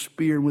 with a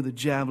spear, and with a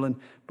javelin,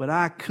 but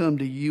I come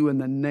to you in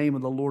the name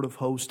of the Lord of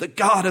hosts, the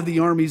God of the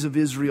armies of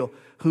Israel,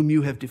 whom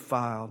you have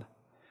defiled.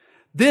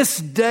 This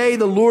day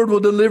the Lord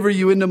will deliver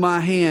you into my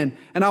hand,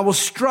 and I will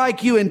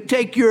strike you and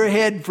take your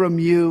head from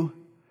you.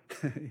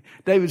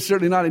 David's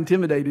certainly not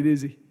intimidated,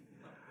 is he?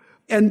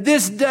 And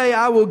this day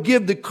I will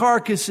give the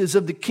carcasses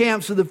of the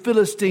camps of the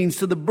Philistines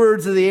to the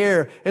birds of the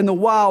air and the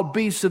wild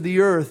beasts of the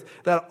earth,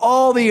 that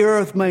all the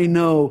earth may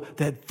know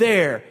that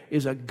there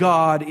is a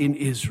God in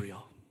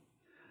Israel.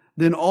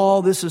 Then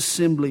all this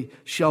assembly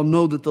shall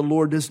know that the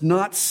Lord does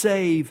not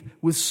save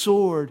with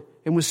sword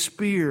and with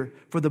spear,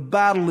 for the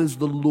battle is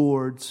the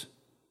Lord's,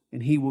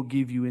 and He will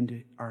give you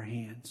into our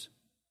hands.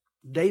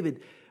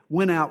 David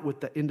went out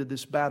into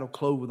this battle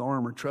clothed with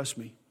armor, trust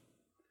me.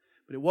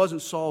 But it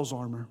wasn't Saul's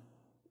armor.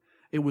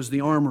 It was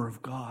the armor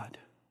of God.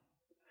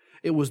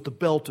 It was the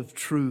belt of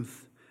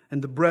truth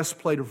and the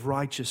breastplate of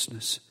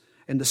righteousness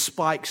and the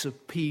spikes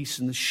of peace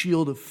and the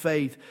shield of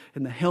faith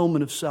and the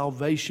helmet of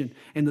salvation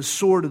and the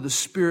sword of the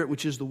Spirit,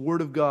 which is the Word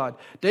of God.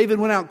 David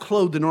went out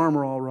clothed in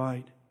armor, all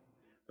right,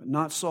 but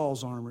not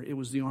Saul's armor. It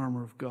was the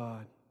armor of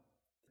God.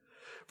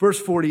 Verse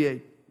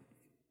 48.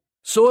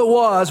 So it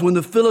was when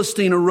the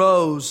Philistine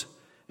arose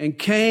and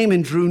came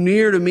and drew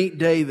near to meet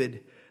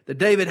David, that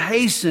David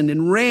hastened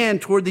and ran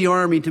toward the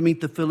army to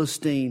meet the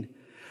Philistine.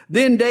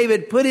 Then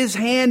David put his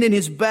hand in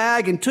his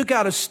bag and took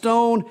out a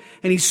stone,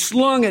 and he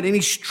slung it, and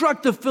he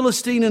struck the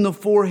Philistine in the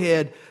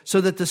forehead,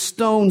 so that the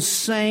stone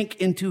sank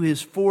into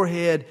his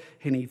forehead,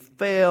 and he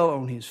fell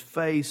on his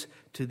face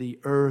to the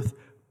earth.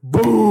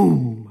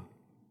 Boom!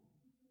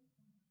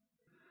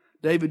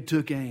 David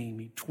took aim.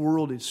 He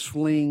twirled his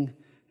sling,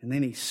 and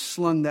then he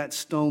slung that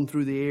stone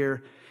through the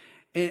air.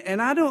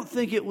 And I don't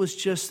think it was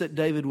just that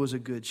David was a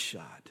good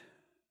shot.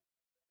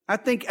 I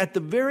think at the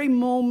very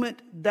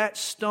moment that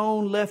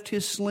stone left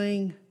his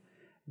sling,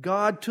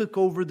 God took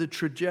over the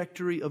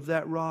trajectory of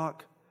that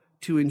rock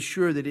to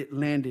ensure that it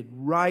landed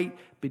right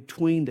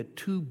between the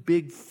two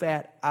big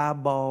fat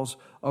eyeballs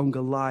on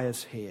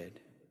Goliath's head.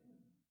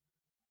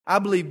 I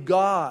believe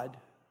God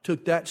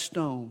took that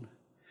stone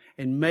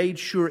and made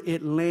sure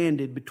it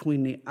landed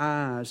between the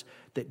eyes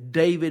that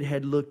David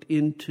had looked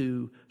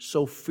into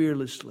so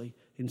fearlessly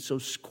and so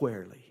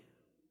squarely.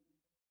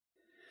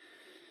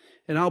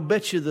 And I'll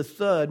bet you the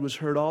thud was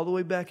heard all the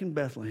way back in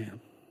Bethlehem.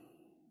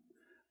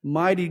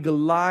 Mighty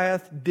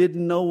Goliath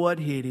didn't know what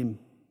hit him.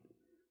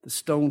 The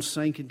stone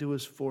sank into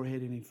his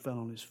forehead and he fell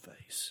on his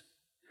face.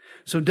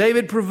 So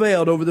David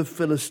prevailed over the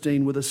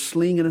Philistine with a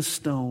sling and a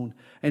stone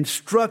and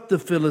struck the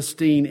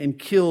Philistine and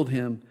killed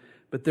him.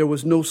 But there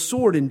was no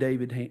sword in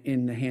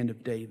the hand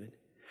of David.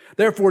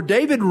 Therefore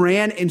David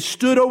ran and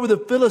stood over the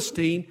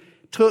Philistine,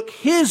 took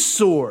his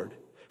sword.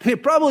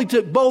 It probably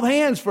took both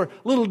hands for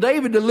little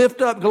David to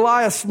lift up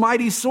Goliath's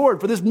mighty sword,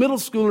 for this middle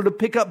schooler to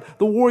pick up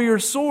the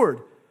warrior's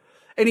sword.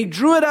 And he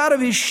drew it out of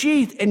his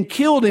sheath and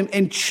killed him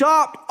and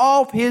chopped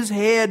off his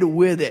head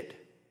with it.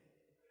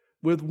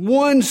 With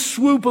one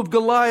swoop of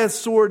Goliath's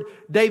sword,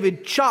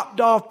 David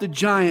chopped off the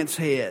giant's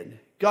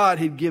head. God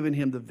had given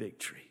him the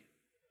victory.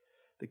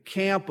 The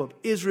camp of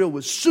Israel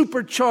was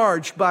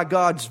supercharged by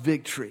God's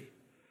victory.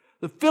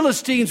 The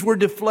Philistines were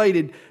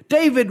deflated.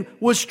 David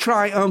was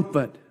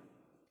triumphant.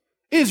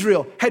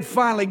 Israel had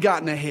finally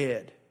gotten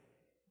ahead.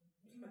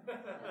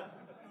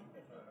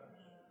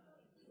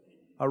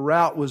 A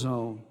rout was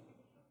on.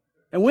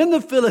 And when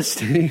the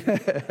Philistines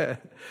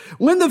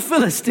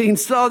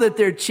saw that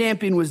their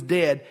champion was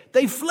dead,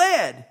 they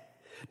fled.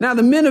 Now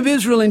the men of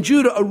Israel and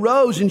Judah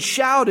arose and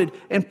shouted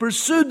and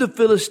pursued the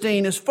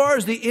Philistine as far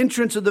as the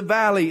entrance of the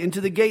valley into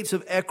the gates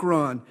of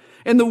Ekron.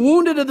 And the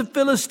wounded of the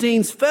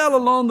Philistines fell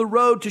along the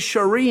road to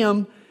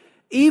Shaaraim,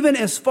 even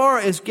as far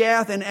as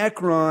Gath and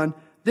Ekron.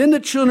 Then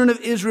the children of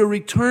Israel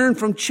returned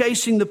from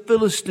chasing the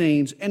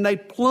Philistines, and they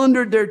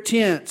plundered their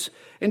tents.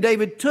 And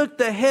David took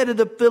the head of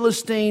the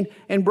Philistine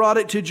and brought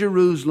it to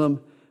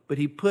Jerusalem, but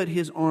he put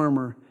his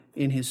armor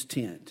in his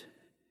tent,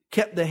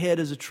 kept the head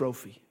as a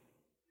trophy.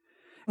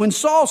 When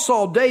Saul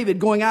saw David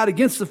going out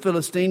against the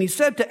Philistine, he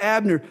said to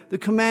Abner, the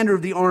commander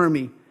of the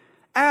army,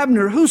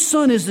 "Abner, whose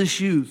son is this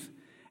youth?"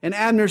 And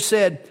Abner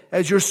said,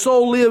 "As your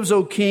soul lives,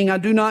 O king, I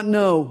do not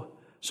know."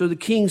 So the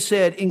king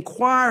said,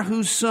 "Inquire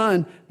whose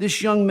son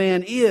this young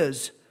man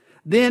is."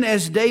 Then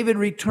as David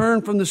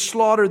returned from the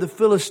slaughter of the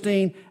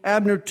Philistine,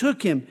 Abner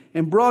took him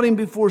and brought him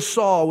before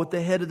Saul with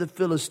the head of the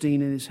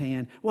Philistine in his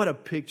hand. What a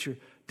picture.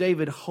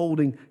 David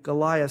holding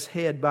Goliath's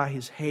head by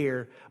his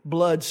hair,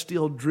 blood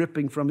still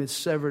dripping from his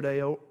severed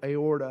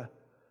aorta.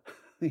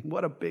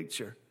 What a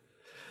picture.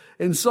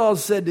 And Saul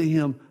said to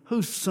him,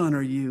 "Whose son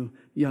are you,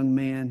 young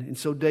man?" And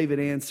so David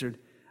answered,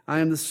 "I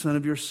am the son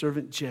of your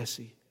servant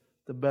Jesse,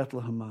 the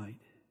Bethlehemite."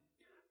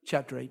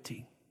 Chapter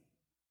 18.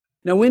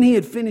 Now when he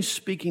had finished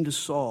speaking to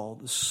Saul,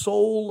 the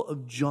soul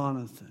of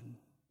Jonathan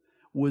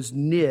was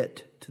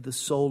knit to the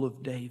soul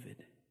of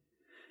David.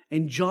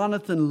 And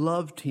Jonathan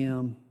loved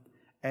him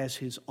as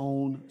his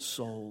own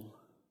soul.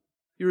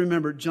 You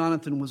remember,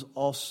 Jonathan was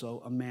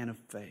also a man of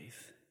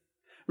faith.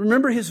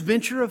 Remember his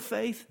venture of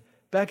faith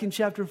back in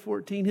chapter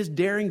 14, his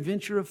daring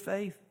venture of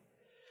faith?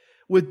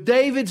 With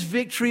David's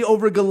victory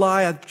over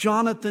Goliath,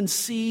 Jonathan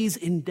sees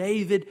in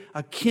David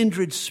a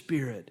kindred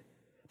spirit.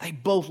 They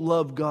both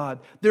love God.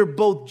 They're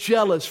both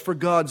jealous for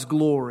God's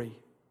glory.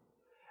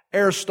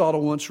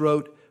 Aristotle once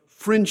wrote,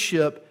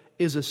 "Friendship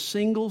is a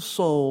single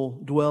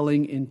soul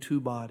dwelling in two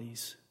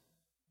bodies."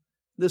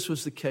 This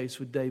was the case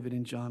with David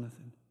and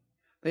Jonathan.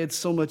 They had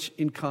so much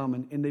in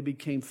common, and they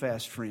became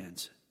fast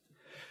friends.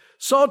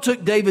 Saul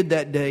took David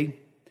that day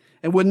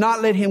and would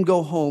not let him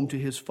go home to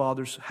his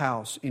father's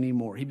house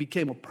anymore. He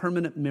became a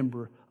permanent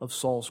member of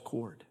Saul's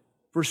court.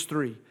 Verse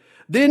 3,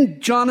 then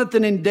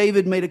Jonathan and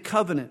David made a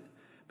covenant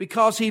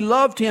because he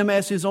loved him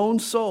as his own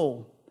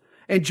soul.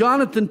 And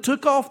Jonathan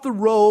took off the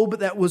robe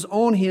that was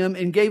on him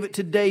and gave it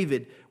to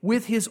David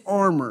with his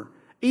armor,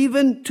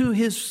 even to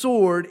his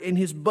sword and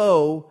his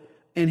bow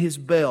and his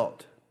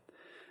belt.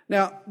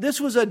 Now,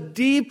 this was a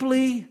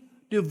deeply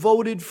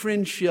devoted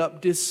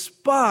friendship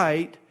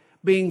despite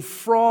being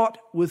fraught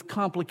with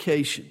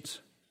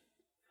complications.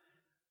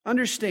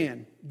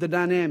 Understand the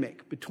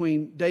dynamic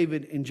between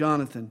David and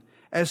Jonathan.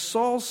 As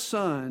Saul's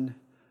son,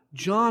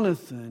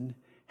 Jonathan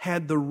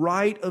had the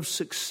right of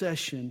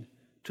succession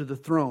to the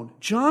throne.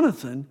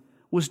 Jonathan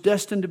was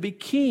destined to be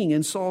king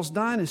in Saul's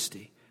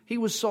dynasty. He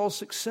was Saul's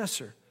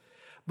successor.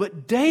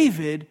 But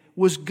David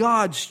was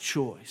God's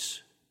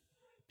choice.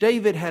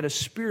 David had a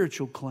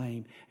spiritual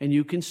claim, and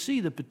you can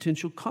see the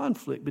potential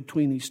conflict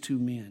between these two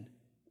men.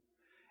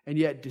 And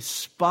yet,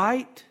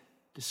 despite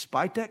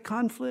that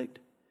conflict,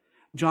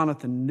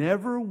 Jonathan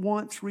never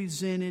once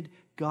resented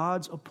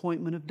God's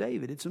appointment of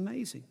David. It's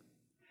amazing.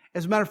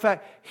 As a matter of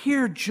fact,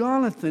 here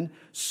Jonathan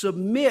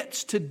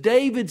submits to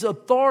David's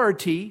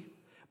authority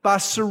by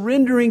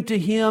surrendering to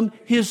him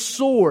his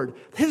sword.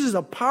 This is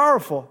a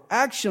powerful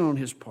action on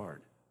his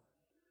part.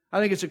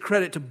 I think it's a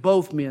credit to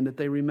both men that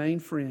they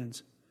remained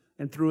friends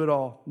and through it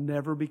all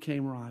never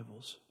became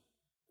rivals.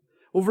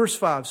 Well, verse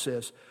 5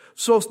 says,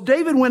 so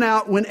David went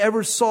out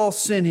whenever Saul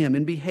sent him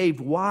and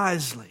behaved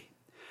wisely.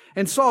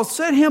 And Saul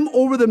set him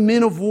over the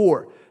men of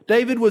war.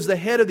 David was the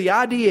head of the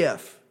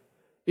IDF,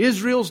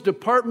 Israel's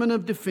Department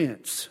of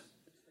Defense.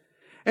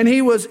 And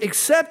he was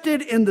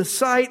accepted in the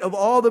sight of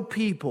all the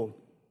people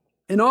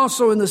and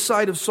also in the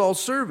sight of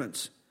Saul's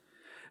servants.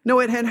 Now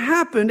it had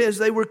happened as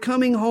they were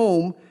coming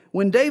home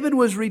when David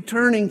was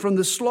returning from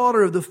the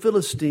slaughter of the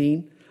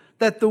Philistine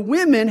that the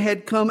women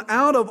had come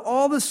out of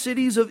all the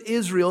cities of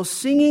Israel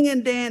singing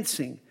and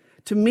dancing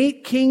to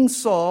meet King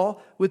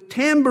Saul with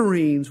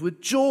tambourines,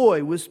 with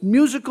joy, with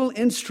musical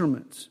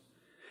instruments.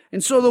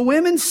 And so the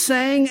women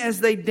sang as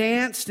they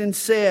danced and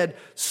said,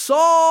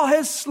 Saul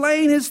has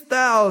slain his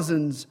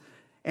thousands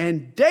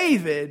and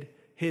David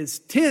his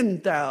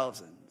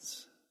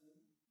 10,000s.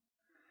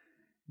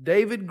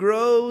 David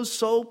grows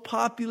so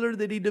popular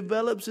that he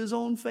develops his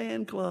own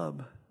fan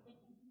club.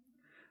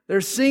 They're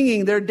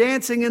singing, they're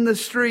dancing in the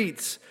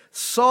streets.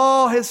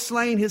 Saul has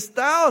slain his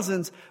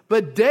thousands,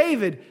 but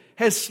David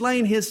has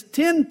slain his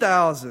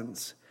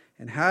 10,000s.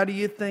 And how do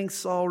you think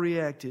Saul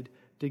reacted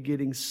to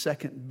getting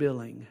second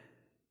billing?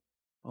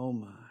 Oh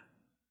my.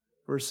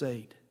 Verse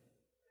 8.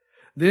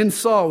 Then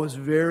Saul was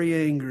very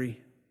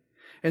angry,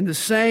 and the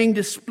saying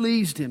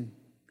displeased him.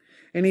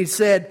 And he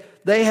said,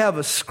 they have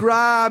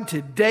ascribed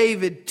to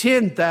David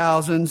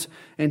 10,000s,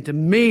 and to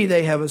me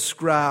they have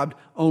ascribed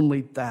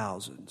only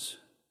thousands.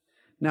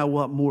 Now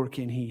what more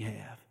can he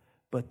have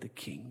but the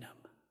kingdom?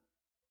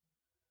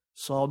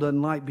 Saul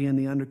doesn't like being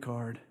the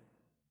undercard.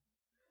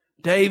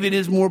 David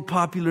is more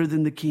popular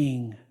than the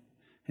king,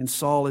 and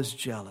Saul is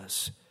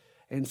jealous.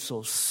 And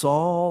so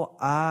Saul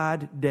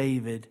eyed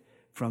David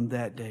from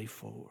that day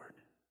forward.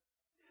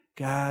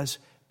 Guys,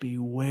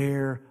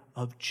 beware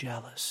of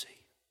jealousy.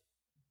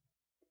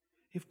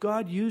 If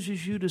God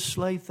uses you to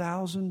slay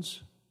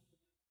thousands,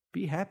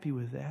 be happy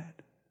with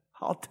that.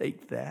 I'll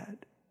take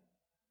that.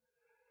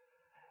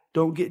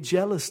 Don't get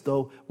jealous,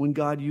 though, when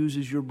God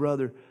uses your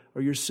brother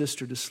or your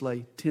sister to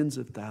slay tens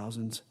of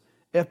thousands.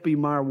 F.B.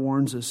 Meyer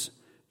warns us,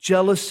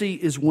 jealousy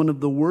is one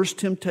of the worst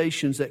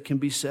temptations that can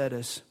beset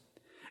us.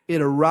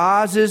 It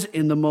arises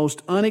in the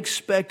most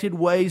unexpected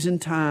ways and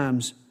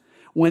times.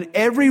 When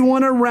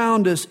everyone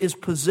around us is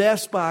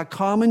possessed by a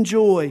common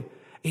joy,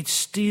 it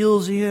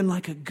steals in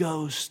like a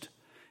ghost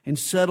and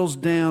settles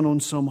down on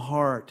some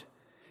heart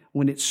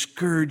when it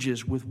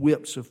scourges with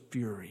whips of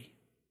fury.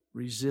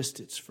 Resist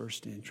its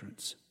first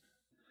entrance.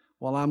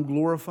 While I'm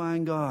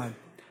glorifying God,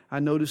 I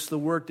notice the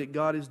work that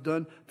God has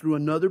done through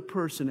another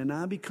person, and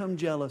I become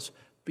jealous.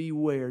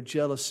 Beware,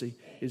 jealousy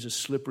is a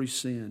slippery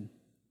sin.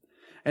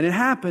 And it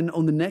happened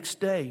on the next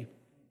day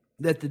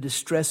that the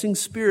distressing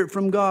spirit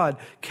from God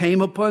came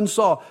upon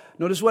Saul.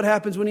 Notice what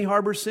happens when he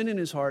harbors sin in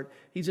his heart.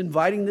 He's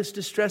inviting this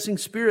distressing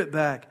spirit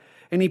back.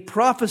 And he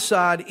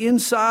prophesied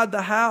inside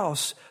the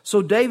house.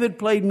 So David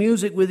played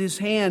music with his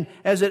hand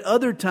as at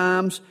other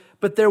times,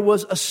 but there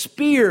was a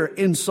spear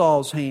in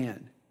Saul's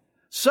hand.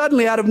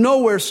 Suddenly, out of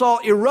nowhere, Saul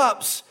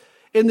erupts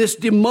in this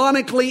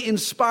demonically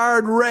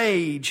inspired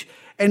rage.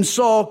 And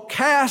Saul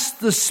cast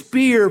the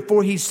spear,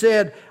 for he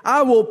said,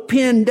 I will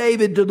pin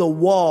David to the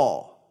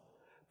wall.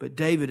 But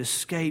David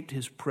escaped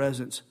his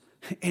presence,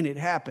 and it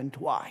happened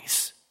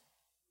twice.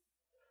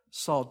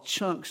 Saul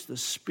chunks the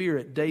spear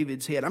at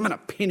David's head. I'm going to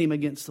pin him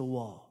against the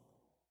wall,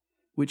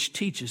 which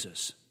teaches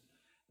us,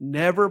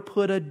 never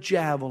put a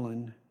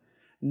javelin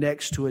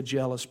next to a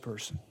jealous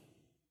person,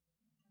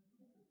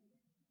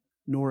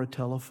 nor a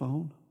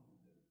telephone,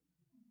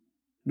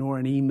 nor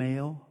an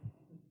email,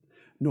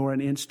 nor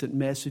an instant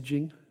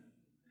messaging,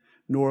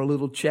 nor a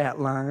little chat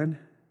line.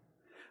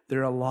 There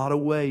are a lot of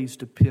ways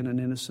to pin an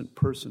innocent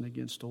person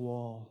against a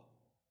wall.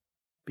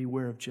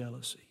 Beware of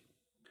jealousy.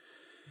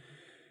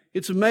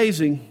 It's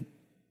amazing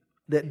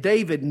that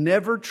David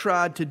never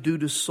tried to do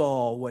to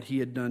Saul what he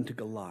had done to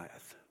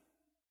Goliath.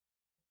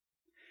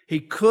 He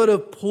could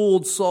have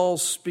pulled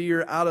Saul's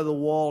spear out of the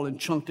wall and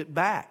chunked it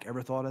back.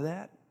 Ever thought of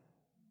that?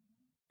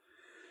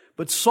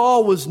 But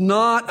Saul was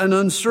not an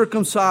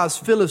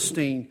uncircumcised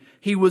Philistine.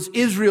 He was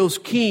Israel's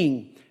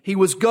king. He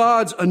was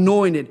God's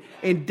anointed.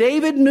 And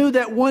David knew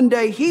that one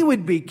day he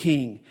would be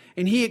king.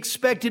 And he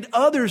expected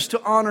others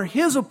to honor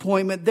his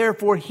appointment.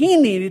 Therefore, he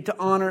needed to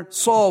honor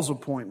Saul's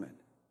appointment.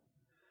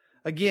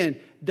 Again,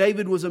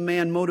 David was a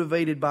man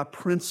motivated by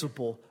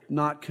principle,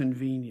 not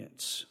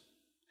convenience.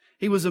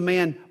 He was a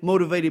man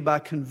motivated by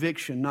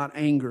conviction, not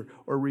anger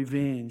or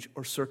revenge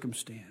or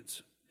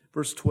circumstance.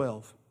 Verse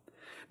 12.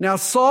 Now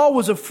Saul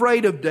was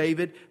afraid of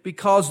David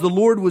because the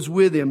Lord was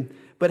with him,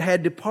 but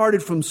had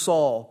departed from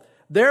Saul.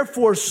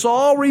 Therefore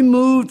Saul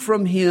removed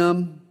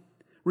him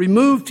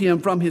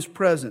from his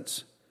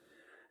presence.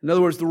 In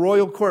other words, the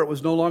royal court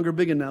was no longer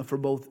big enough for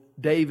both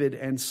David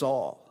and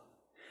Saul.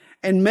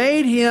 And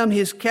made him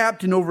his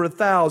captain over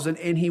 1,000,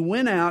 and he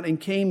went out and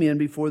came in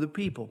before the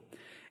people.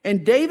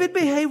 And David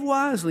behaved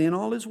wisely in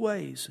all his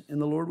ways,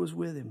 and the Lord was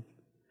with him.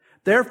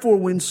 Therefore,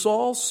 when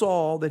Saul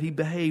saw that he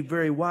behaved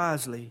very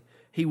wisely,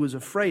 he was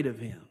afraid of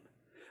him.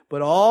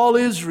 But all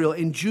Israel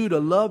and Judah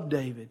loved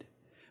David,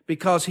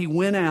 because he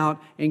went out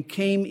and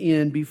came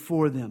in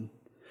before them.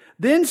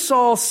 Then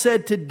Saul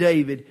said to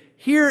David,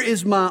 "Here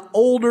is my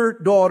older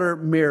daughter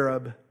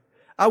Merab.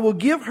 I will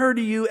give her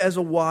to you as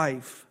a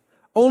wife.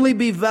 Only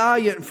be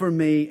valiant for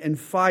me and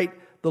fight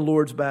the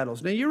Lord's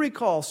battles." Now you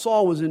recall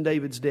Saul was in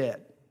David's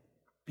debt.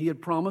 He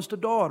had promised a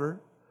daughter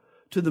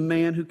to the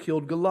man who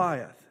killed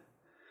Goliath.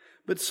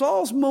 But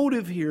Saul's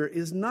motive here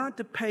is not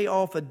to pay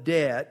off a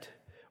debt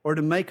or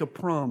to make a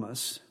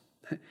promise.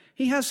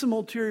 He has some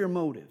ulterior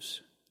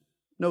motives.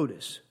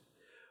 Notice,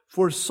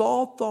 for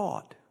Saul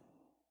thought,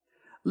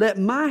 "Let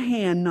my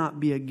hand not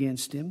be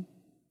against him,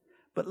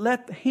 but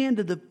let the hand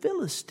of the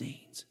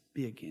Philistines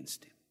be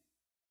against him."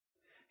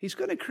 He's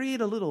going to create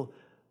a little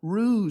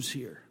ruse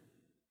here,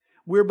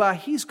 whereby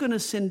he's going to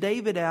send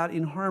David out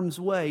in harm's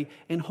way,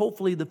 and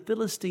hopefully the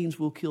Philistines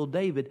will kill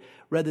David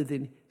rather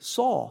than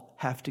Saul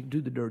have to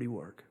do the dirty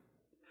work.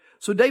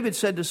 So David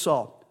said to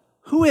Saul,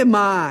 "Who am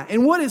I,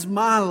 and what is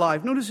my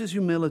life?" Notice his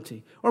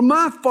humility. "Or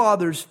my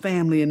father's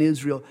family in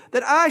Israel,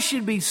 that I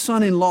should be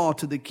son-in-law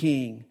to the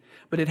king."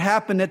 But it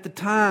happened at the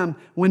time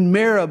when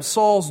Merab,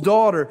 Saul's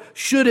daughter,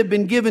 should have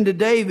been given to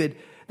David,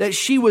 that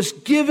she was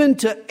given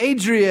to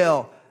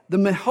Adriel, the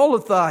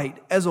Meholathite,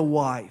 as a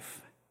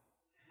wife.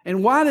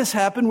 And why this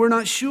happened, we're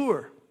not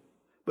sure.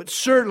 But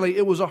certainly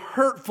it was a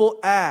hurtful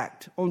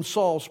act on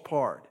Saul's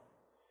part.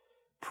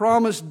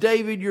 Promise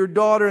David your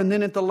daughter, and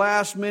then at the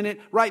last minute,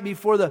 right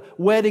before the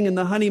wedding and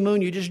the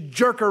honeymoon, you just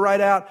jerk her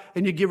right out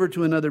and you give her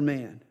to another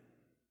man.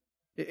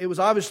 It was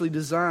obviously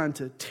designed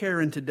to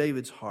tear into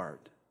David's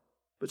heart.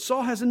 But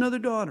Saul has another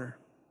daughter.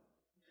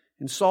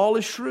 And Saul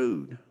is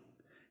shrewd.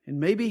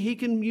 And maybe he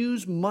can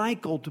use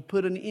Michal to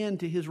put an end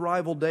to his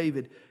rival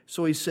David.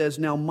 So he says,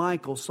 now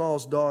Michal,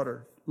 Saul's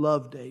daughter,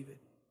 loved David.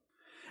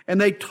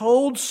 And they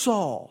told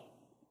Saul,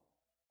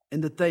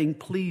 and the thing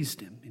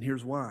pleased him. And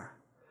here's why.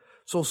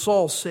 So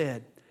Saul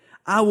said,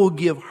 "I will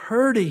give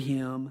her to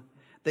him,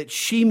 that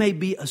she may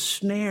be a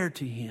snare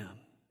to him,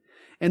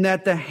 and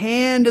that the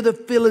hand of the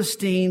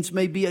Philistines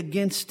may be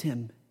against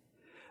him."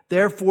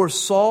 Therefore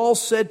Saul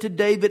said to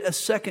David a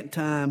second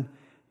time,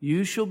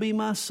 "You shall be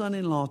my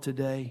son-in-law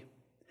today."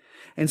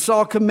 And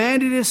Saul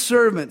commanded his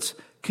servants,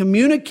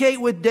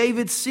 "Communicate with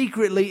David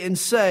secretly and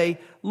say,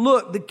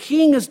 'Look, the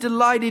king is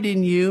delighted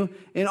in you,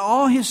 and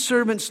all his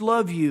servants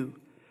love you.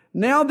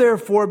 Now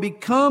therefore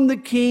become the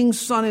king's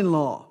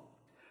son-in-law.'"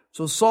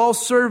 So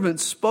Saul's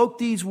servants spoke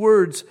these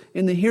words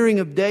in the hearing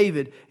of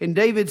David. And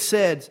David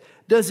said,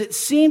 "Does it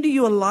seem to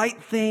you a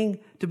light thing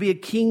to be a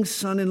king's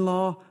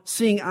son-in-law,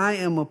 seeing I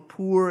am a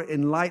poor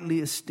and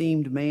lightly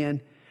esteemed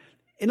man?"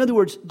 In other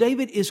words,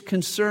 David is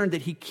concerned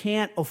that he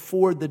can't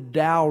afford the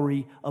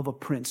dowry of a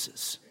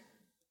princess.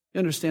 You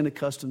understand the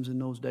customs in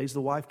those days. The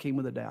wife came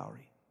with a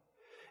dowry.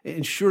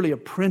 And surely a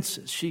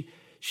princess,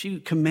 she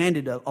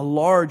commanded a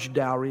large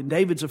dowry. And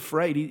David's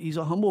afraid. He's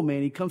a humble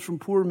man. He comes from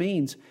poor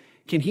means.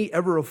 Can he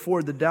ever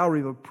afford the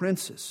dowry of a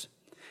princess?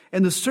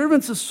 And the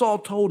servants of Saul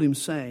told him,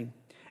 saying,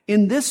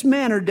 "In this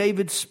manner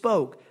David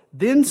spoke."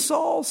 Then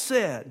Saul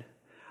said,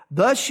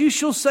 "Thus you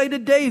shall say to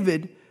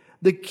David,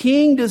 the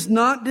king does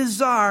not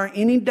desire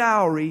any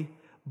dowry,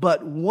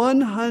 but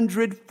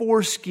 100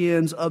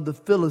 foreskins of the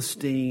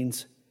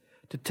Philistines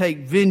to take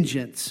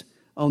vengeance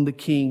on the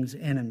king's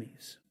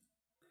enemies."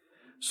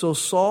 So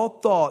Saul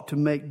thought to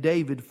make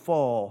David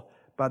fall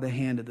by the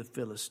hand of the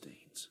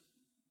Philistines.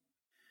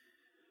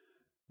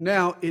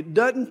 Now, it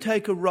doesn't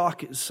take a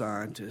rocket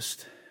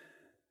scientist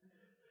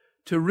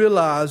to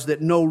realize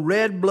that no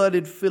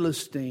red-blooded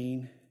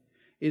Philistine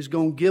is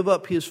going to give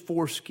up his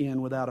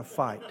foreskin without a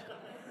fight.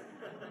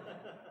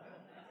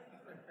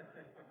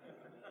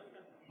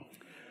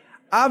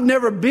 I've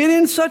never been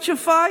in such a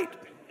fight.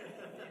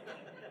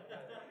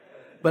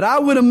 But I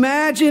would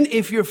imagine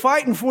if you're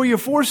fighting for your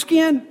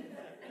foreskin,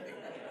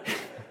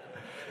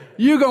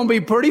 you're going to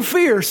be pretty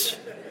fierce.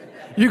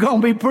 You're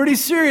going to be pretty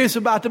serious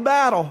about the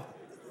battle.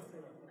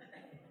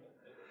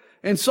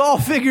 And Saul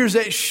figures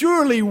that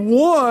surely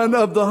one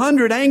of the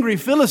 100 angry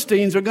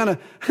Philistines are going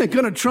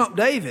to trump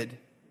David.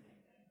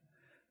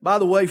 By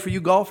the way, for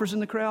you golfers in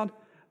the crowd,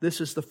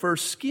 this is the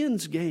first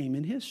skins game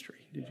in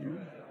history. Did you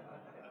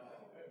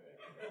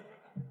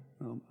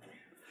know?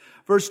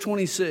 Verse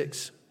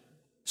 26.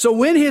 So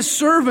when his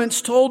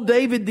servants told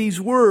David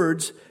these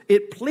words,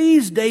 it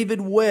pleased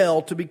David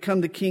well to become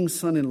the king's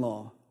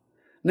son-in-law.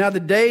 Now the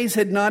days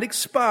had not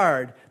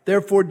expired.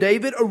 Therefore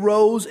David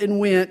arose and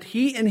went,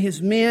 he and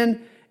his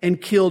men,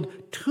 and killed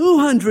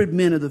 200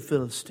 men of the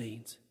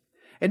Philistines.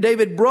 And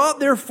David brought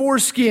their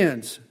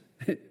foreskins.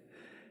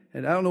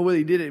 And I don't know whether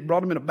he did it. He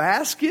brought them in a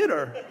basket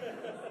or,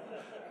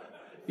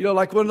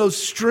 like one of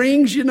those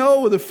strings,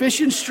 with a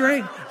fishing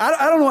string.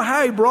 I don't know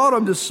how he brought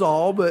them to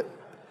Saul, but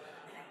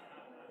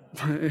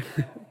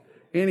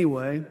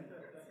anyway.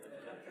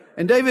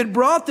 And David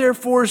brought their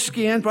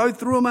foreskin, probably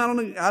threw them out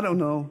I don't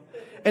know.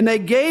 And they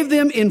gave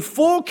them in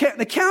full count.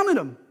 They counted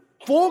them.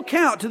 Full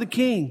count to the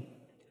king,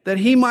 that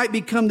he might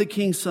become the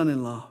king's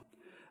son-in-law.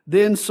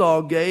 Then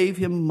Saul gave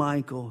him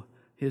Michal,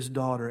 his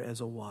daughter,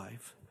 as a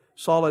wife.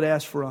 Saul had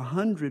asked for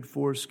 100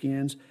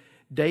 foreskins.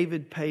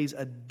 David pays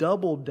a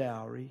double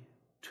dowry,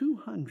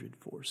 200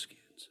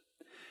 foreskins.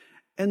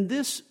 And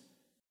this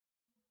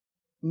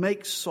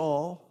makes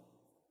Saul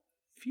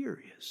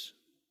furious.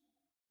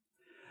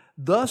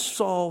 Thus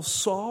Saul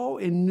saw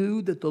and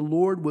knew that the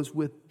Lord was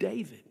with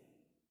David,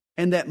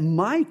 and that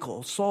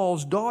Michal,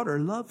 Saul's daughter,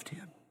 loved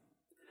him.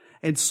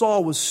 And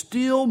Saul was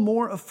still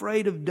more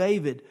afraid of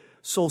David.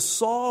 So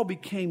Saul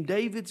became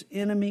David's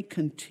enemy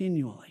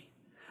continually.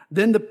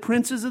 Then the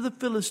princes of the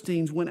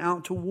Philistines went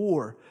out to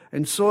war.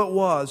 And so it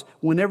was,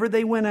 whenever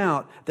they went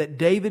out, that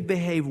David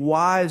behaved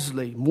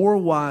wisely, more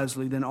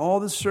wisely than all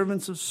the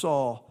servants of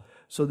Saul,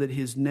 so that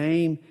his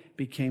name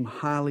became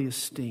highly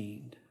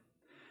esteemed.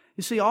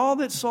 You see, all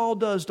that Saul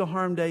does to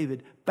harm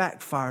David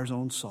backfires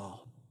on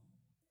Saul.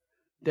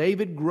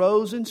 David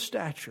grows in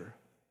stature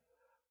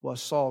while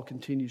Saul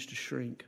continues to shrink.